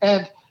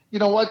 And you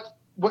know what?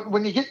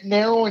 When you get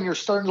narrow and you're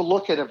starting to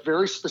look at a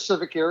very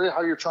specific area,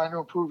 how you're trying to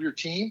improve your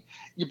team,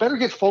 you better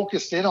get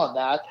focused in on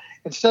that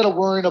instead of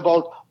worrying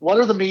about what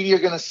are the media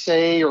going to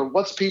say or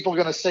what's people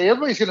going to say.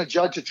 Everybody's going to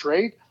judge a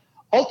trade.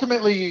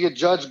 Ultimately, you get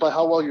judged by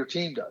how well your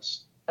team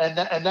does. And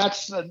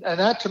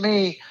that to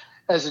me,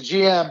 as a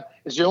GM,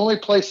 is the only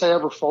place I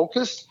ever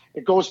focused.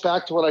 It goes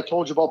back to what I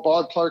told you about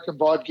Bob Clark and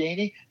Bob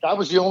Gainey. That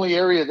was the only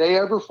area they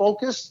ever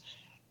focused.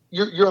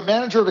 You're a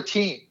manager of a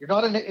team. You're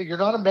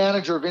not a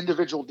manager of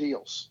individual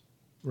deals.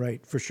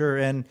 Right, for sure.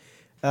 And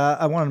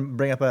I want to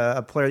bring up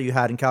a player you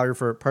had in Calgary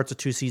for parts of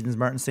 2 seasons,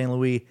 Martin St.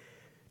 Louis.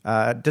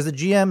 Does a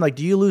GM,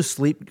 do you lose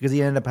sleep because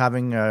he ended up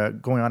having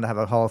going on to have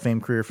a Hall of Fame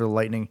career for the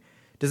Lightning?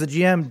 Does a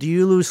GM, do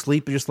you lose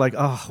sleep just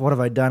oh, what have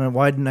I done and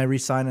why didn't I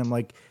re-sign him?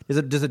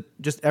 Does it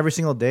just every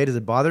single day? Does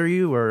it bother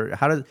you, or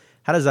how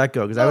does that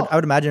go? Because I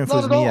would imagine if it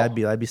was me,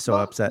 I'd be so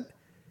upset.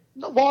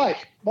 No,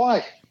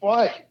 why?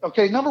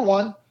 Okay, number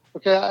one.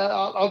 Okay,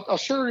 I'll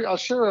share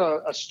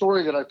a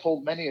story that I've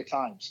told many a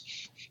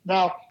times.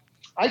 Now,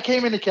 I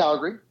came into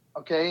Calgary,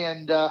 okay,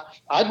 and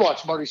I'd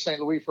watched Marty St.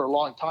 Louis for a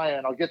long time,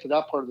 and I'll get to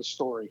that part of the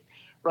story,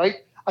 right?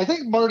 I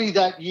think Marty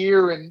that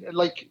year, and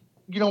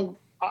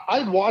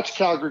I'd watched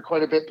Calgary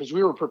quite a bit because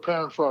we were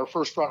preparing for our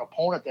first round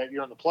opponent that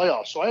year in the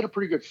playoffs. So I had a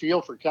pretty good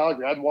feel for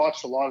Calgary. I'd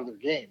watched a lot of their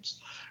games,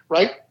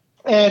 right?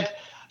 And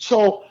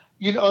so,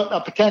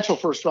 a potential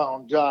first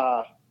round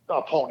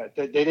opponent.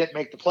 They didn't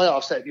make the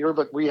playoffs that year,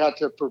 but we had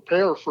to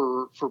prepare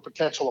for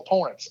potential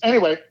opponents.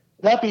 Anyway,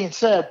 that being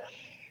said,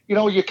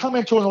 you come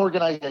into an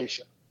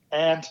organization,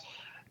 and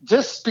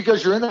just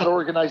because you're in that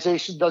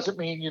organization doesn't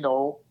mean you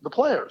know the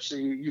players.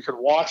 You can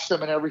watch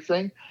them and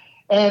everything.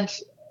 And,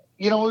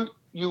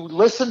 you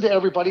listen to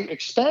everybody.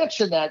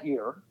 Expansion that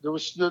year, there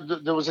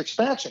was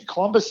expansion.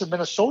 Columbus and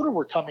Minnesota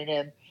were coming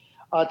in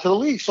to the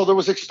league, so there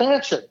was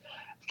expansion.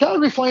 The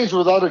Calgary Flames were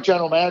without a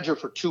general manager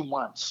for 2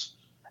 months,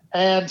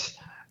 and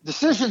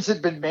decisions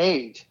had been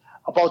made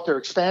about their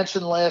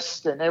expansion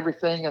list and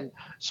everything. And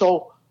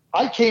so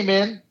I came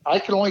in. I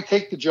could only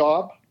take the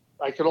job.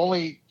 I could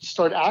only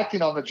start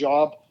acting on the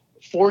job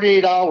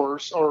 48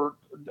 hours or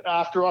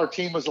after our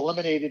team was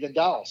eliminated in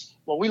Dallas.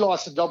 Well, we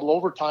lost in double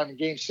overtime in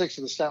Game 6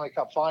 of the Stanley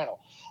Cup Final.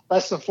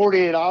 Less than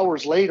 48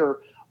 hours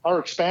later, our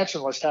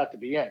expansion list had to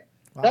be in.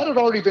 Wow. That had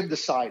already been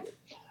decided.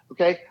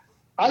 Okay.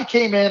 I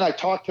came in. I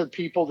talked to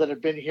people that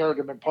had been here, that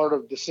had been part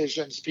of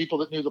decisions, people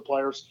that knew the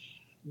players.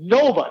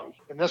 Nobody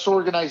in this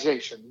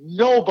organization,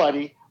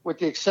 nobody with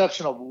the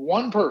exception of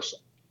one person,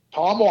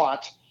 Tom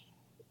Watt,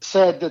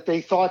 said that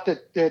they thought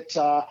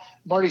that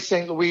Marty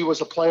St. Louis was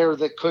a player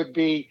that could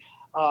be,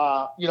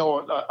 a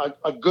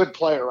good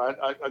player,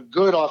 a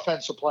good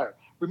offensive player.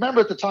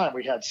 Remember at the time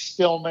we had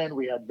Stillman,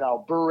 we had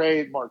Val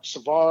Bure, Mark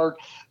Savard.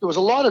 There was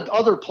a lot of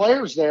other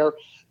players there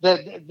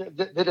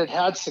that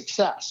had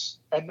success.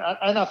 And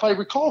if I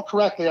recall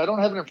correctly, I don't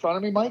have it in front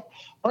of me, Mike,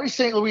 Marty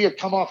St. Louis had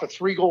come off a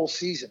 3-goal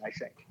season, I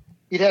think.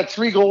 He'd had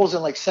 3 goals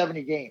in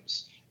 70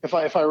 games, if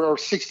I or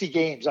 60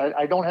 games.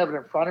 I don't have it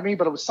in front of me,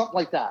 but it was something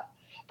like that.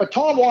 But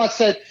Tom Watt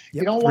said,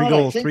 yep,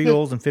 3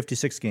 goals in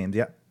 56 games.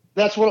 Yeah,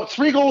 that's what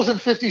 3 goals in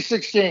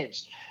 56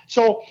 games.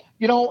 So,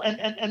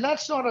 and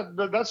that's not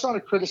a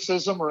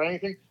criticism or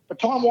anything. But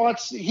Tom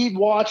Watts, he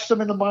watched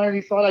him in the minor. He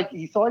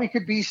thought he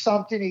could be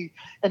something.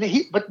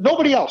 But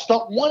nobody else,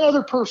 not one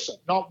other person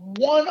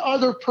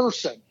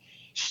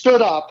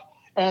stood up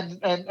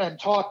and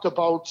talked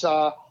about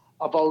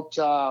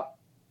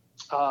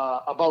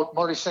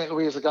Marty St.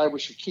 Louis as a guy we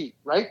should keep,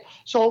 right?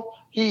 So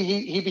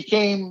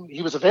he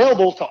was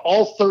available to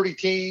all 30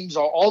 teams,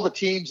 all the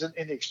teams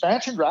in the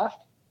expansion draft.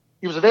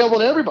 He was available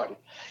to everybody.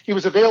 He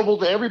was available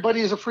to everybody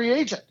as a free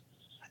agent.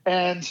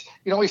 And,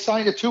 he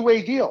signed a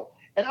two-way deal.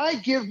 And I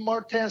give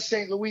Martin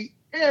St. Louis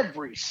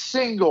every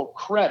single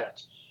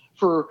credit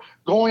for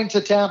going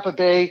to Tampa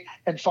Bay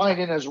and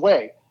finding his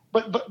way.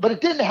 But it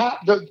didn't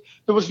happen.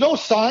 There was no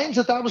signs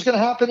that was going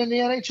to happen in the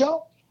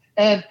NHL.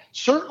 And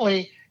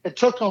certainly it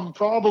took him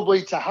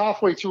probably to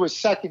halfway through his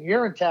second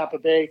year in Tampa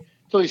Bay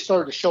until he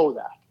started to show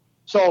that.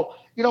 So,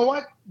 you know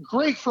what?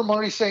 Great for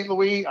Marty St.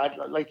 Louis. An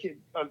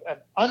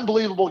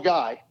unbelievable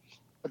guy.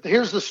 But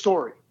here's the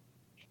story.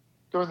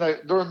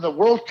 During the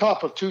World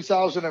Cup of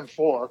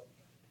 2004,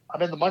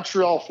 I'm in the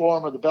Montreal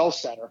Forum of the Bell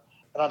Center,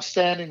 and I'm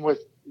standing with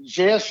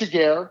J.S.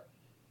 Giguère,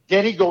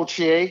 Denny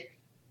Gauthier,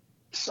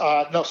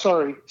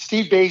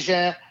 Steve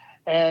Bégin,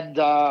 and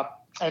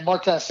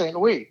Martin St.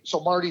 Louis. So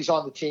Marty's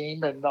on the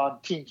team and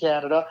on Team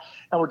Canada,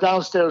 and we're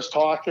downstairs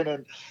talking,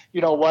 and you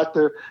know what?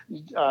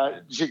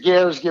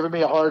 Giguère's giving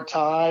me a hard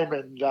time,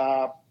 and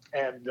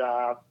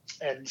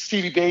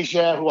Stevie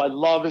Bégin, who I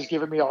love, is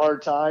giving me a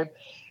hard time,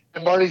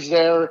 and Marty's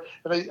there,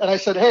 and I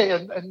said, hey,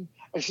 and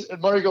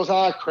Marty goes,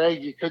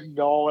 Craig, you couldn't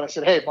go. And I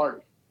said, hey,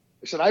 Marty,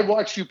 I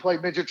watched you play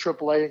midget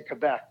AAA in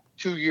Quebec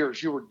 2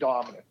 years. You were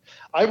dominant.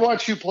 I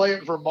watched you play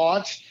at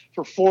Vermont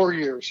for 4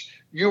 years.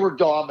 You were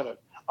dominant.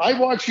 I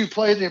watched you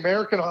play in the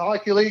American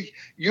Hockey League.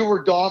 You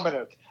were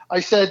dominant. I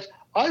said,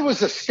 I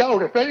was a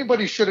scout. If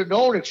anybody should have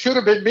known, it should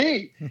have been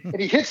me. And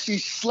he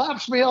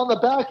slaps me on the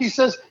back. He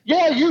says,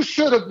 yeah, you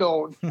should have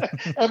known.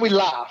 And we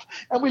laugh.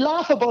 And we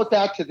laugh about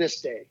that to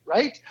this day,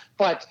 right?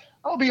 But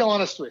I'll be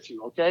honest with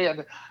you, okay?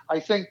 And I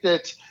think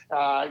that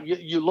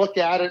you look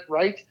at it,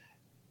 right?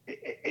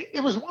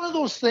 It was one of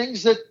those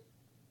things that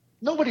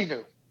nobody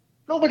knew.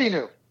 Nobody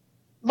knew.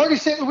 Marty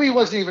St. Louis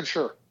wasn't even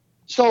sure.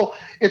 So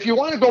if you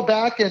want to go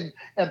back and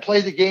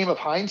play the game of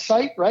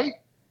hindsight, right,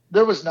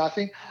 there was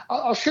nothing.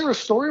 I'll share a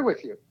story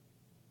with you.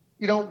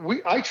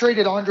 I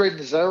traded Andre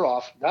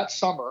Nazarov that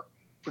summer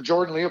for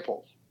Jordan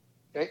Leopold.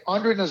 Okay?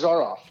 Andre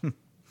Nazarov.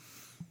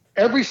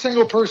 Every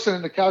single person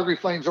in the Calgary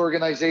Flames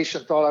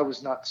organization thought I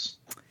was nuts.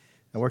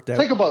 It worked out.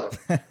 Think about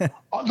it.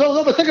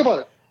 No, but think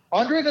about it.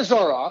 Andre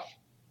Nazarov,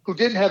 who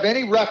didn't have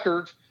any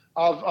record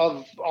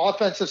of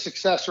offensive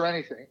success or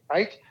anything,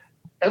 right?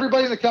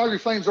 Everybody in the Calgary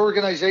Flames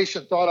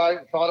organization thought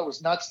it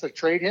was nuts to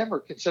trade him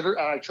or consider.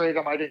 And I traded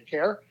him. I didn't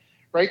care,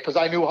 right? Because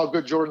I knew how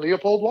good Jordan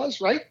Leopold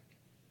was, right?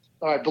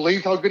 I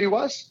believed how good he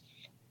was.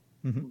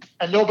 Mm-hmm.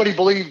 And nobody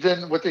believed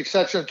in, with the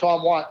exception of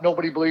Tom Watt,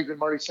 nobody believed in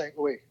Marty St.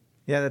 Louis.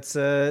 Yeah,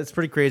 it's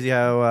pretty crazy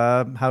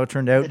how it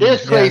turned out. It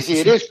is crazy.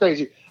 It is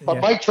crazy. But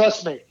Mike,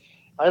 trust me,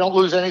 I don't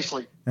lose any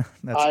sleep.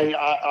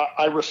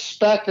 I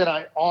respect and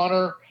I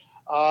honor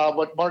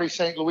what Marty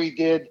St. Louis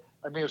did.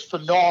 I mean, it was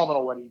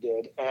phenomenal what he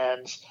did.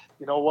 And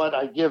you know what?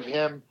 I give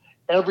him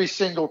every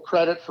single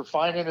credit for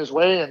finding his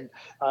way. And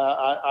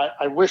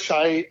I wish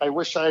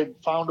I'd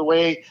found a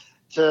way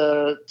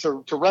to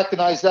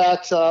recognize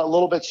that a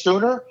little bit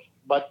sooner.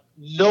 But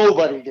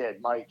nobody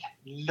did, Mike.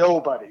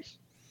 Nobody.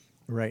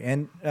 Right,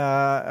 and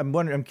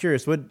I'm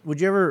curious.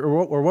 Would you ever,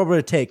 or what would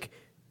it take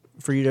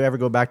for you to ever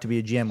go back to be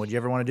a GM? Would you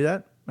ever want to do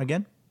that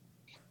again?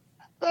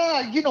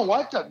 You know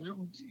what?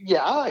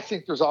 I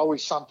think there's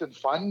always something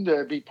fun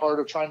to be part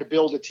of trying to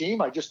build a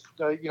team. I just,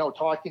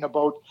 talking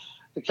about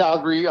the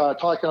Calgary,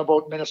 talking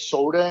about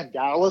Minnesota and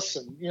Dallas,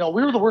 and we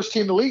were the worst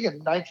team in the league in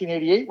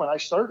 1988 when I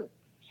started,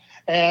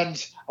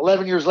 and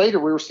 11 years later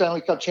we were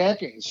Stanley Cup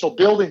champions. So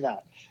building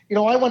that,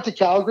 I went to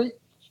Calgary.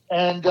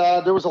 And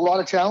there was a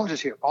lot of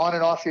challenges here on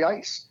and off the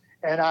ice.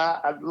 And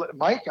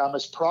Mike, I'm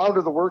as proud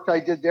of the work I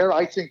did there.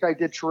 I think I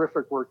did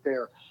terrific work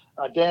there.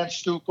 Dan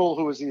Stukel,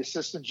 who was the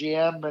assistant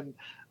GM, and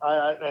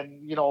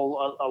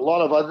a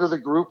lot of the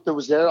group that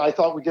was there, I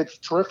thought we did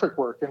terrific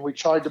work. And we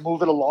tried to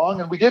move it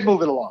along, and we did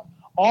move it along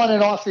on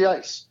and off the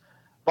ice.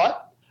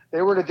 But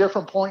they were at a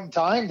different point in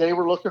time. They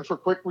were looking for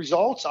quick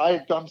results. I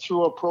had gone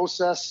through a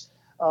process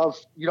of,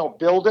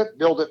 build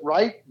it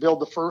right,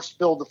 build the first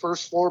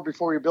floor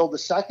before you build the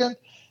second.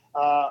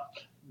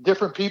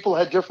 Different people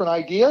had different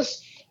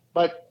ideas,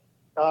 but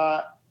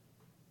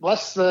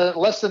less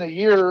than a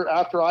year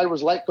after I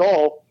was let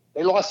go,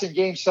 they lost in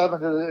Game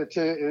 7 to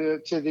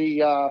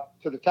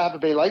the Tampa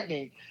Bay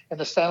Lightning in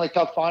the Stanley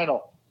Cup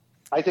Final.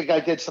 I think I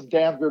did some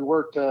damn good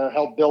work to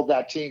help build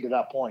that team to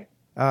that point.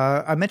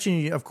 I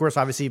mentioned, of course,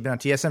 obviously you've been on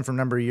TSN for a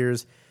number of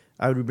years.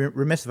 I would be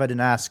remiss if I didn't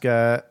ask,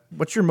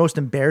 what's your most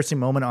embarrassing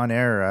moment on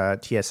air,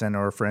 TSN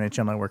or for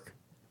NHL Network?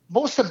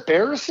 Most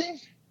embarrassing?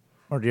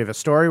 Or do you have a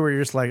story where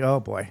you're just like, oh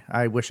boy,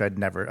 I wish I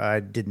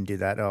didn't do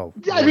that. Oh,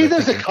 yeah, I mean,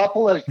 there's a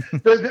couple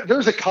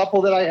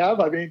that I have.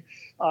 I mean,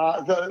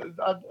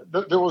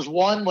 there was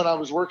one when I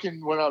was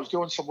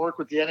doing some work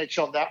with the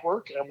NHL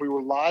Network, and we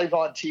were live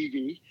on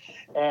TV,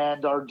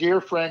 and our dear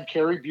friend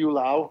Kerry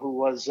Bulow, who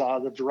was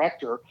the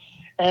director,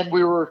 and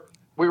we were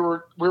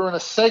in a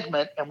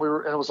segment, and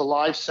it was a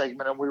live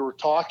segment, and we were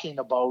talking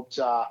about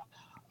the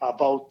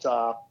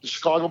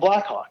Chicago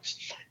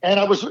Blackhawks, and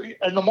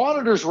the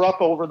monitors were up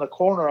over in the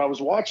corner. I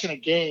was watching a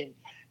game,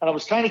 and I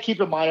was kind of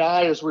keeping my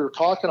eye as we were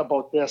talking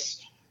about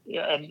this,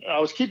 and I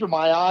was keeping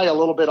my eye a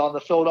little bit on the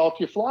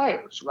Philadelphia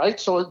Flyers, right?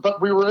 So, but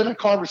we were in a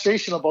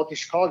conversation about the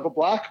Chicago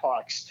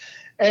Blackhawks,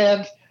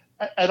 and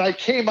I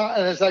came out,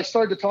 and as I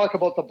started to talk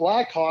about the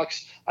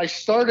Blackhawks, I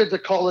started to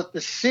call it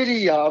the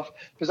city of,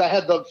 because I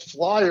had the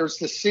Flyers,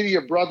 the city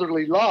of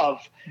brotherly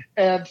love,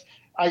 and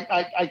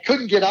I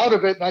couldn't get out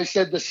of it, and I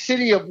said the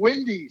city of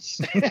Windies.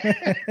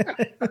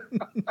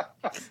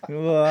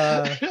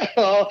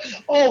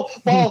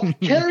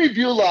 Kerry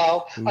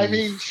Bulow, I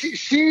mean,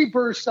 she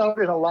burst out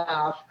in a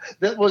laugh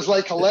that was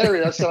like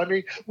hilarious. I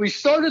mean, we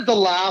started to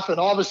laugh, and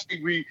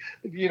obviously we,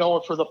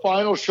 for the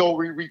final show,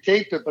 we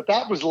retaped it, but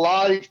that was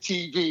live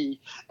TV.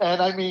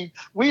 And I mean,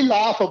 we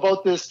laugh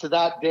about this to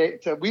that day.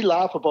 We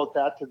laugh about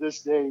that to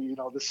this day,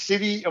 the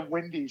city of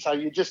Windies, how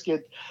you just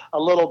get a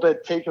little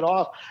bit taken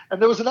off.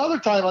 And there was another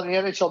time on the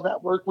NHL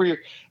Network where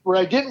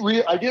I didn't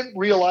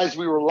realize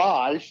we were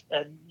live,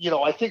 and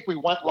I think we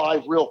went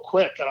live real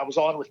quick, and I was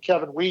on with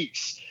Kevin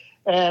Weeks,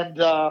 and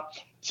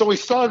so we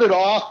started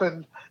off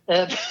and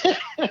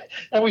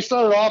we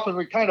started off and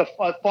we kind of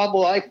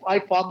fumbled. I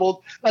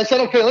fumbled. I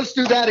said, okay, let's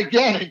do that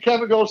again. And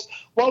Kevin goes,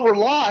 well, we're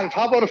live.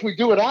 How about if we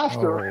do it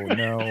after? Oh,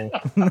 no.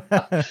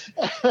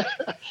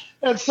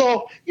 And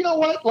so, you know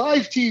what?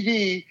 Live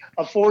TV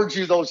affords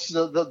you those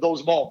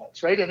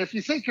moments, right? And if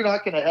you think you're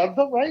not going to have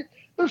them, right,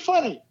 they're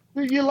funny.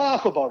 You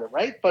laugh about it,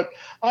 right? But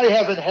I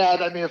haven't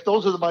had. I mean, if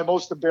those are my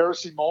most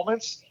embarrassing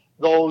moments,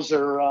 those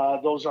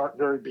aren't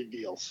very big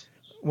deals.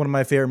 One of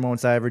my favorite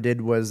moments I ever did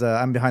was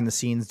I'm behind the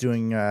scenes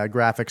doing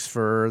graphics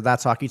for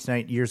That's Hockey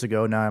Tonight years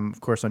ago. Now I'm,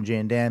 of course, on Jay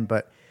and Dan,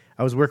 but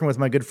I was working with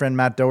my good friend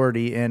Matt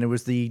Doherty, and it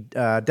was the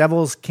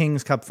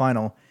Devils-Kings Cup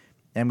final,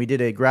 and we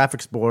did a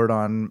graphics board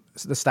on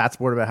the stats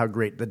board about how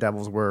great the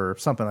Devils were, or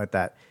something like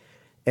that.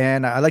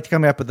 And I like to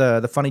come up with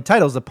the funny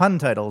titles, the pun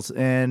titles,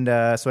 and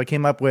so I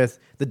came up with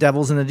The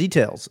Devils in the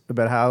Details,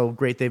 about how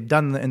great they've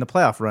done in the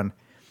playoff run.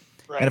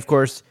 Right. And, of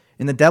course,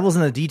 in The Devils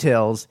in the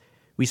Details,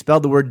 we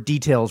spelled the word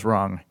details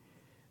wrong.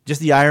 Just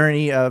the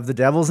irony of the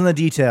Devils in the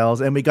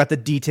details, and we got the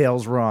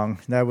details wrong.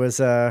 That was,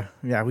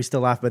 we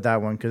still laugh about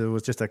that one because it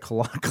was just a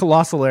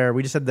colossal error.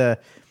 We just had and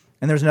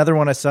there's another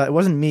one I saw. It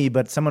wasn't me,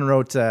 but someone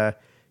wrote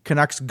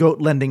Canucks goat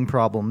lending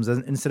problems.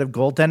 Instead of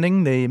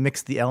goaltending, they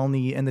mixed the L and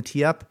the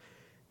T up.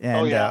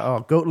 And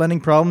goat lending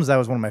problems. That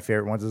was one of my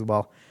favorite ones as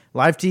well.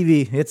 Live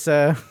TV, it's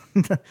a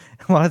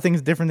lot of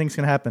things, different things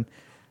can happen.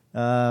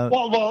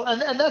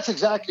 And that's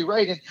exactly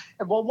right.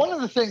 And one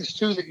of the things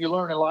too that you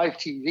learn in live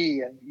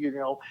TV, and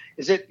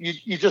is that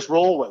you just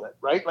roll with it,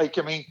 right? Like,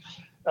 I mean,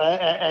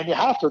 and you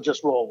have to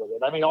just roll with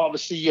it. I mean,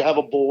 obviously you have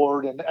a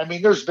board, and I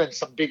mean, there's been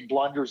some big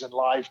blunders in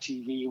live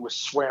TV with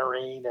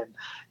swearing and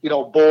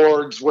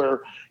boards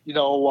where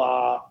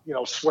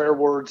swear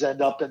words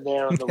end up in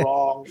there and the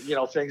wrong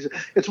things.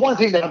 It's one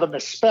thing to have a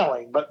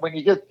misspelling, but when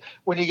you get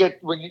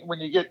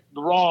the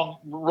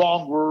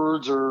wrong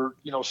words or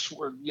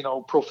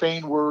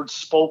profane words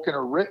spoken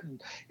or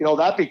written,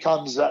 that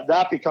becomes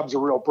a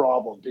real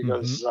problem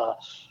because.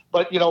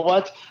 But you know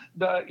what?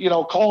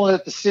 Calling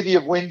it the city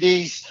of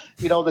Windies,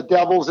 the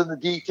Devils in the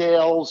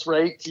details,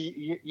 right?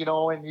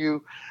 And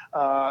you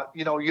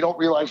don't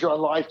realize you're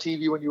on live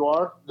TV when you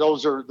are.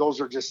 Those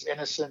are just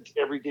innocent,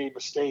 everyday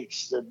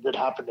mistakes that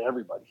happen to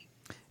everybody.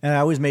 And I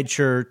always made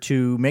sure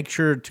to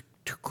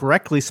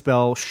correctly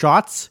spell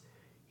shots,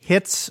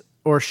 hits,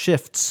 or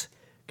shifts,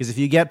 because if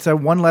you get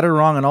one letter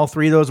wrong on all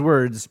three of those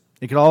words,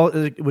 it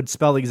would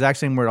spell the exact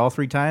same word all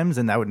three times,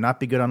 and that would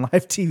not be good on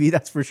live TV.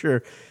 That's for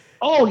sure.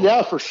 Oh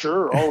yeah, for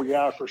sure.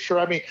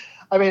 I mean,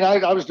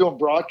 I was doing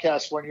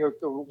broadcasts one year at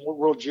the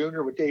World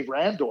Junior with Dave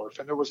Randorf,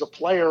 and there was a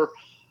player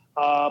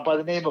by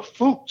the name of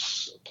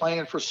Fuchs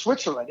playing for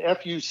Switzerland,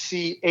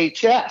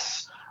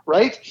 Fuchs,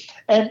 right?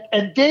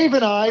 And Dave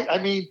and I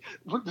mean,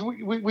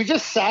 we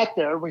just sat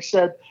there and we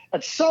said,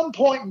 at some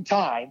point in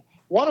time,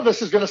 one of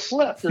us is going to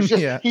slip. There's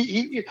just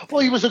he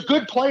was a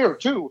good player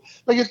too.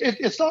 Like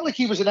it's not like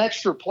he was an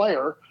extra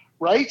player.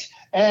 Right.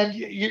 And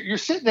you're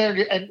sitting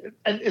there and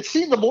it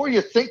seems the more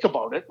you think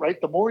about it, right,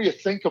 the more you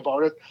think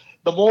about it,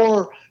 the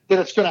more that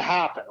it's going to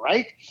happen.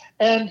 Right.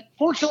 And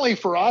fortunately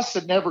for us,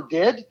 it never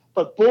did.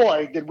 But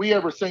boy, did we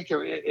ever think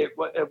it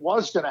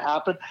was going to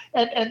happen.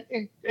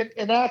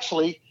 And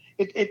actually,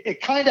 it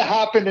kind of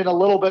happened in a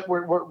little bit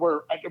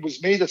where it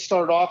was me that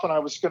started off and I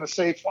was going to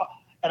say,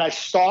 and I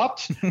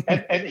stopped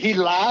and he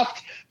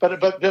laughed, but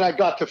then I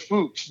got to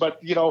Fuchs.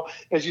 But,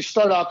 as you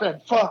start off and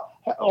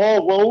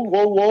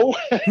whoa.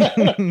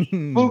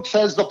 Fuchs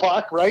has the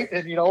puck, right?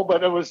 And,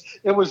 but it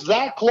was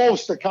that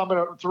close to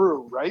coming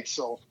through, right?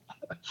 So.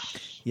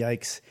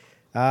 Yikes.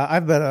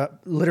 I've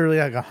got literally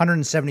like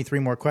 173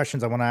 more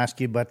questions I want to ask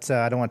you, but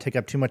I don't want to take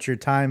up too much of your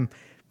time.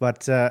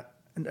 But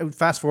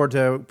fast forward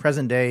to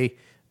present day,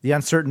 the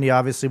uncertainty,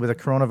 obviously, with the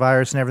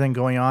coronavirus and everything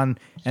going on.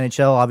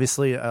 NHL,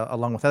 obviously,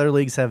 along with other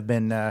leagues, have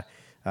been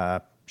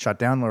shut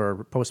down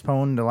or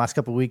postponed the last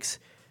couple of weeks.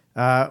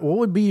 What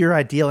would be your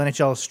ideal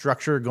NHL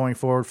structure going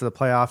forward for the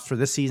playoffs for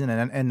this season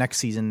and next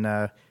season,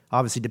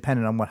 obviously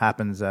dependent on what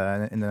happens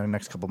in the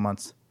next couple of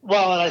months?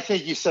 Well, and I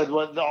think you said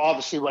what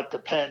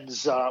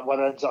depends, what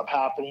ends up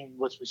happening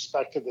with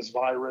respect to this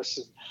virus,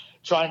 and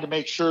trying to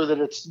make sure that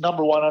it's,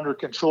 number one, under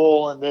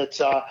control, and that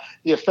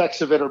the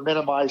effects of it are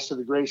minimized to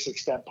the greatest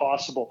extent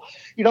possible.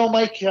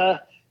 Mike,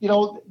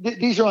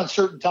 these are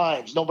uncertain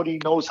times. Nobody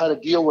knows how to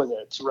deal with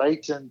it,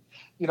 right? And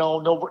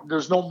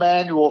there's no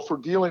manual for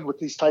dealing with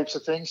these types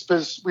of things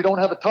because we don't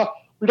have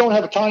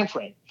a time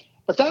frame.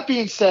 But that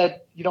being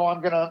said,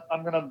 I'm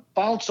gonna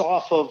bounce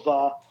off of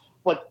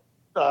what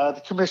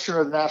the commissioner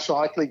of the National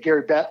Hockey League,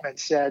 Gary Bettman,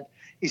 said.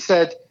 He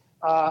said,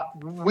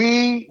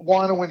 we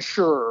want to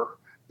ensure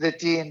that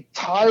the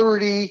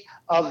entirety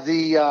of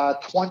the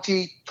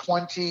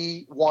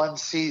 2021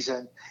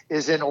 season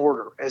is in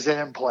order, is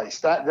in place.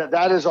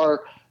 That is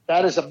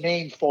a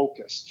main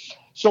focus.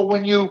 So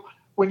when you've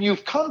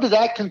come to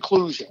that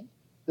conclusion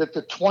that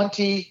the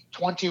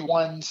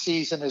 2021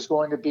 season is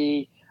going to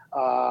be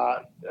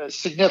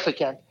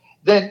significant,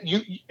 then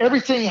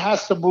everything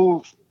has to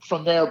move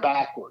from there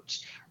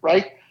backwards,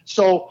 right?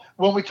 So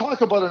when we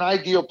talk about an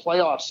ideal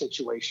playoff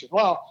situation,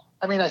 well,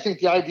 I think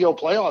the ideal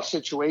playoff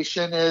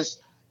situation is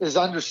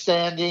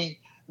understanding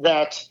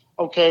that,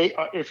 okay,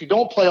 if you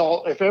don't play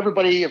if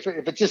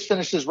it just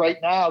finishes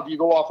right now, do you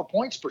go off a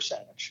points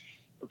percentage?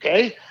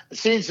 Okay, it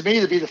seems to me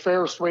to be the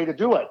fairest way to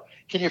do it.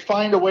 Can you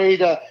find a way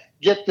to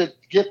get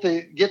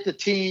the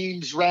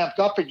teams ramped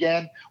up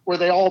again where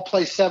they all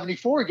play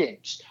 74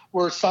 games,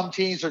 where some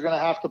teams are going to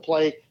have to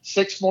play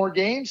 6 more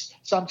games,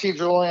 some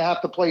teams are only have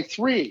to play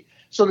 3.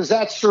 So does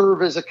that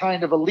serve as a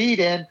kind of a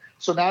lead-in?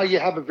 So now you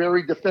have a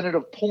very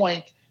definitive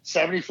point,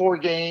 74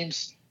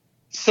 games,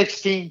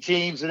 16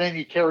 teams, and then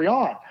you carry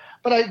on.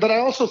 But I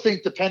also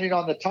think, depending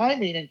on the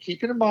timing and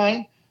keeping in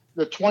mind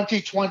the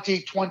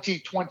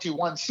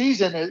 2020-2021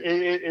 season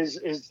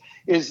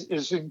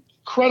is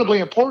incredibly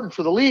important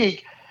for the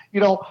league.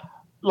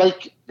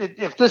 Like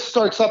if this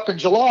starts up in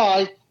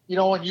July,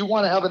 and you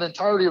want to have an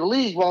entirety of the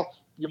league, well,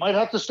 you might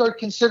have to start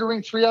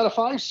considering 3 out of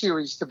 5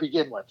 series to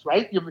begin with,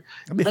 right? You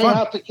may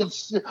have to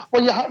consider.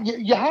 Well,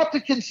 you have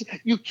to consider.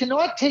 You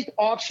cannot take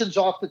options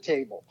off the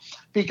table,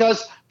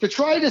 because to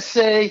try to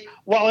say,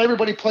 well,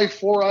 everybody played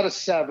 4 out of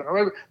 7,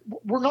 or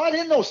we're not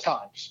in those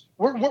times.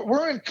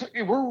 We're in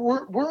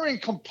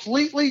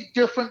completely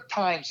different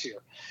times here,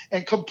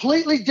 and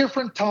completely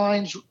different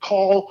times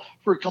call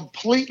for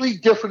completely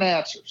different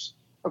answers.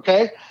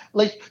 Okay,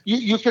 like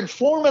you can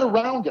form it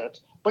around it,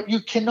 but you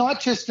cannot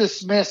just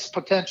dismiss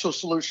potential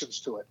solutions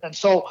to it. And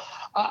so,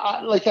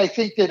 I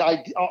think that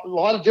a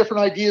lot of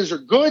different ideas are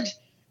good,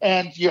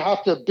 and you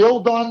have to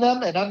build on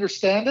them and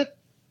understand it.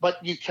 But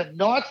you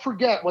cannot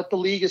forget what the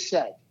league has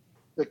said.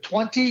 The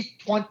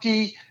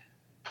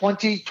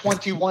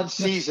 2020-2021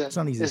 season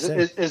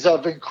is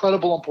of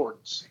incredible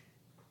importance.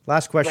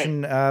 Last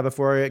question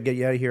before I get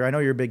you out of here. I know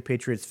you're a big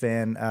Patriots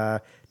fan.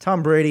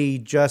 Tom Brady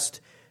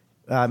just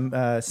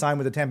signed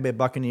with the Tampa Bay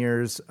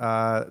Buccaneers.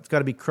 It's got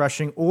to be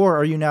crushing. Or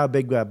are you now a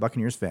big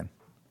Buccaneers fan?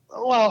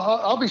 Well,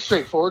 I'll be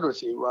straightforward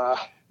with you.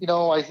 I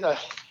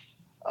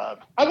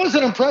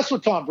wasn't impressed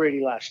with Tom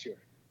Brady last year.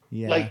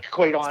 Yeah,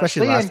 quite honestly,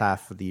 especially the last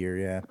half of the year.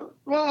 Yeah.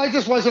 Well, I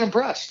just wasn't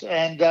impressed.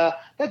 And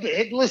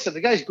listen,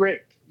 the guy's great.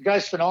 The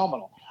guy's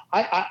phenomenal.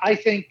 I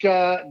think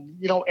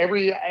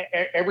every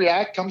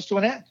act comes to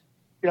an end.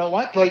 You know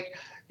what?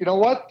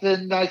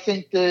 Then I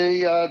think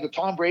the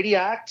Tom Brady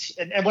act,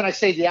 and when I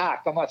say the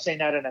act, I'm not saying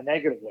that in a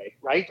negative way,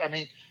 right? I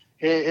mean,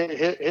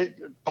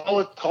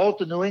 call it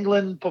the New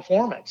England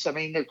performance. I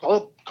mean,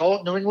 call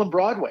it New England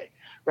Broadway,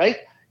 right?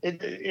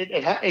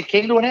 It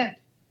came to an end,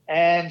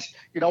 and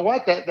you know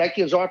what? That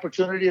gives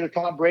opportunity to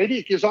Tom Brady.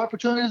 It gives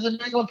opportunity to the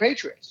New England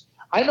Patriots.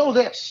 I know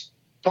this: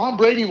 Tom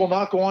Brady will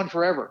not go on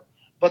forever,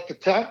 but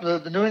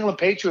the New England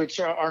Patriots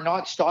are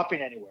not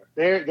stopping anywhere.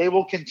 They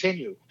will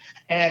continue,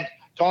 and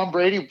Tom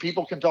Brady,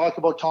 people can talk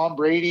about Tom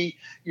Brady,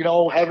 he's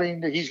going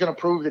to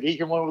prove that he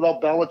can win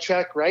without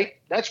Belichick, right?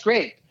 That's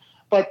great.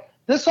 But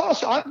this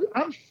also,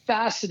 I'm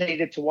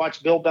fascinated to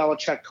watch Bill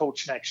Belichick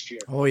coach next year.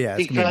 Oh, yeah,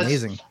 it's going to be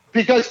amazing.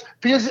 Because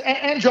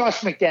and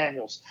Josh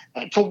McDaniels.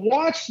 To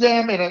watch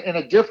them in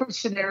a different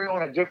scenario,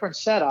 in a different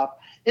setup,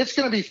 it's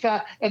going to be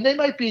fast. And they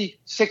might be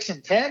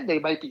 6-10, they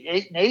might be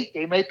 8-8,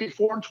 they might be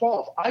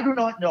 4-12. I do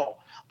not know.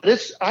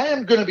 But I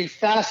am going to be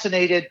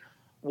fascinated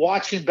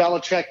watching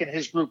Belichick and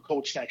his group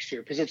coach next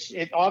year, because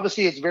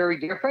obviously it's very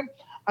different.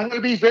 I'm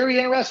going to be very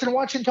interested in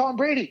watching Tom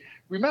Brady.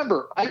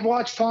 Remember, I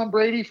watched Tom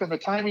Brady from the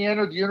time he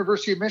entered the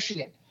University of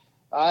Michigan.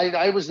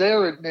 I was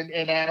there in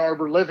Ann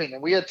Arbor living,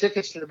 and we had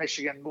tickets to the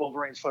Michigan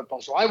Wolverines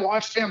football. So I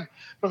watched him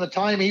from the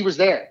time he was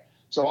there.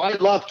 So I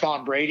love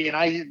Tom Brady, and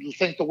I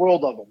think the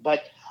world of him.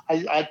 But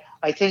I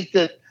think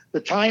that the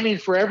timing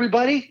for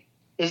everybody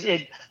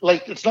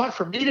it's not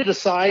for me to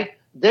decide.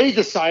 They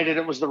decided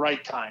it was the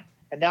right time.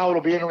 And now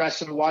it'll be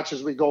interesting to watch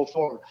as we go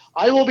forward.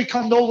 I will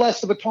become no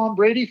less of a Tom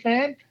Brady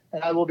fan,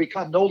 and I will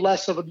become no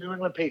less of a New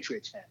England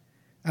Patriots fan.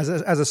 As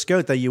a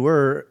scout that you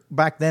were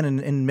back then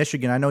in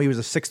Michigan, I know he was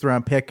a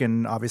 6th-round pick,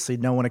 and obviously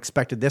no one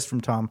expected this from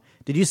Tom.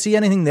 Did you see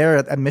anything there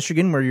at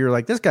Michigan where you're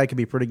like, this guy could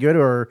be pretty good,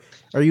 or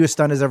are you as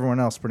stunned as everyone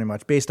else pretty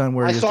much based on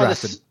where he was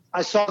drafted?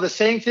 I saw the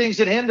same things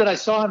in him that I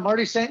saw in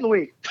Marty St.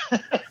 Louis.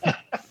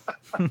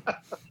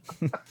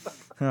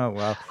 Oh,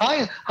 wow.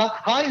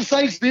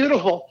 Hindsight's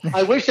beautiful.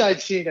 I wish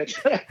I'd seen it.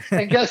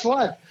 And guess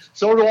what?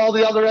 So do all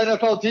the other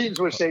NFL teams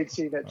wish they'd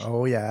seen it.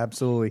 Oh, yeah,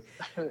 absolutely.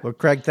 Well,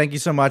 Craig, thank you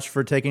so much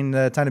for taking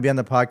the time to be on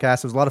the podcast.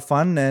 It was a lot of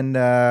fun, and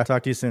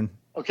talk to you soon.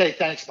 Okay,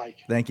 thanks, Mike.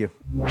 Thank you.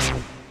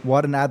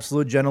 What an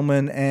absolute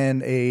gentleman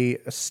and a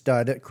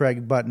stud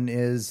Craig Button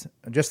is.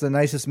 Just the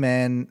nicest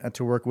man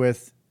to work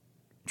with.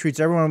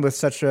 Treats everyone with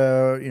such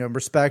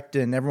respect,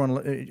 and everyone.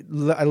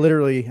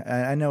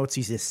 I know it's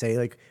easy to say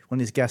like when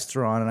these guests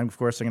are on, and of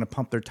course I'm going to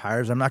pump their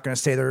tires. I'm not going to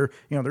say they're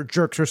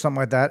jerks or something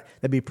like that.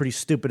 That'd be pretty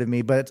stupid of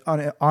me. But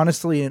it's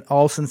honestly, in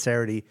all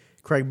sincerity,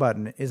 Craig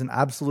Button is an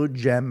absolute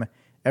gem.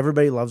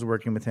 Everybody loves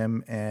working with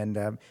him,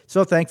 and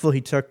so thankful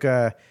he took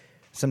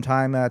some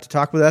time to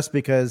talk with us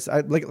because,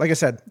 like I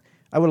said,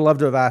 I would have loved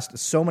to have asked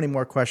so many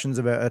more questions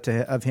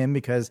of him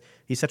because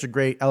he's such a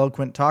great,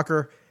 eloquent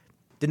talker.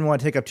 Didn't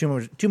want to take up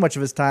too much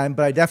of his time,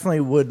 but I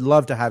definitely would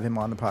love to have him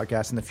on the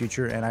podcast in the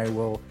future, and I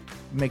will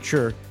make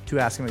sure to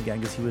ask him again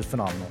because he was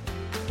phenomenal.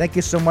 Thank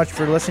you so much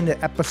for listening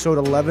to episode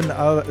 11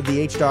 of the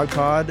H-Dog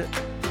Pod.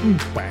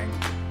 Bang.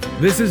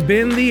 This has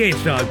been the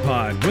H-Dog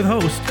Pod with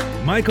host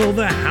Michael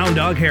the Hound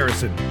Dog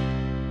Harrison.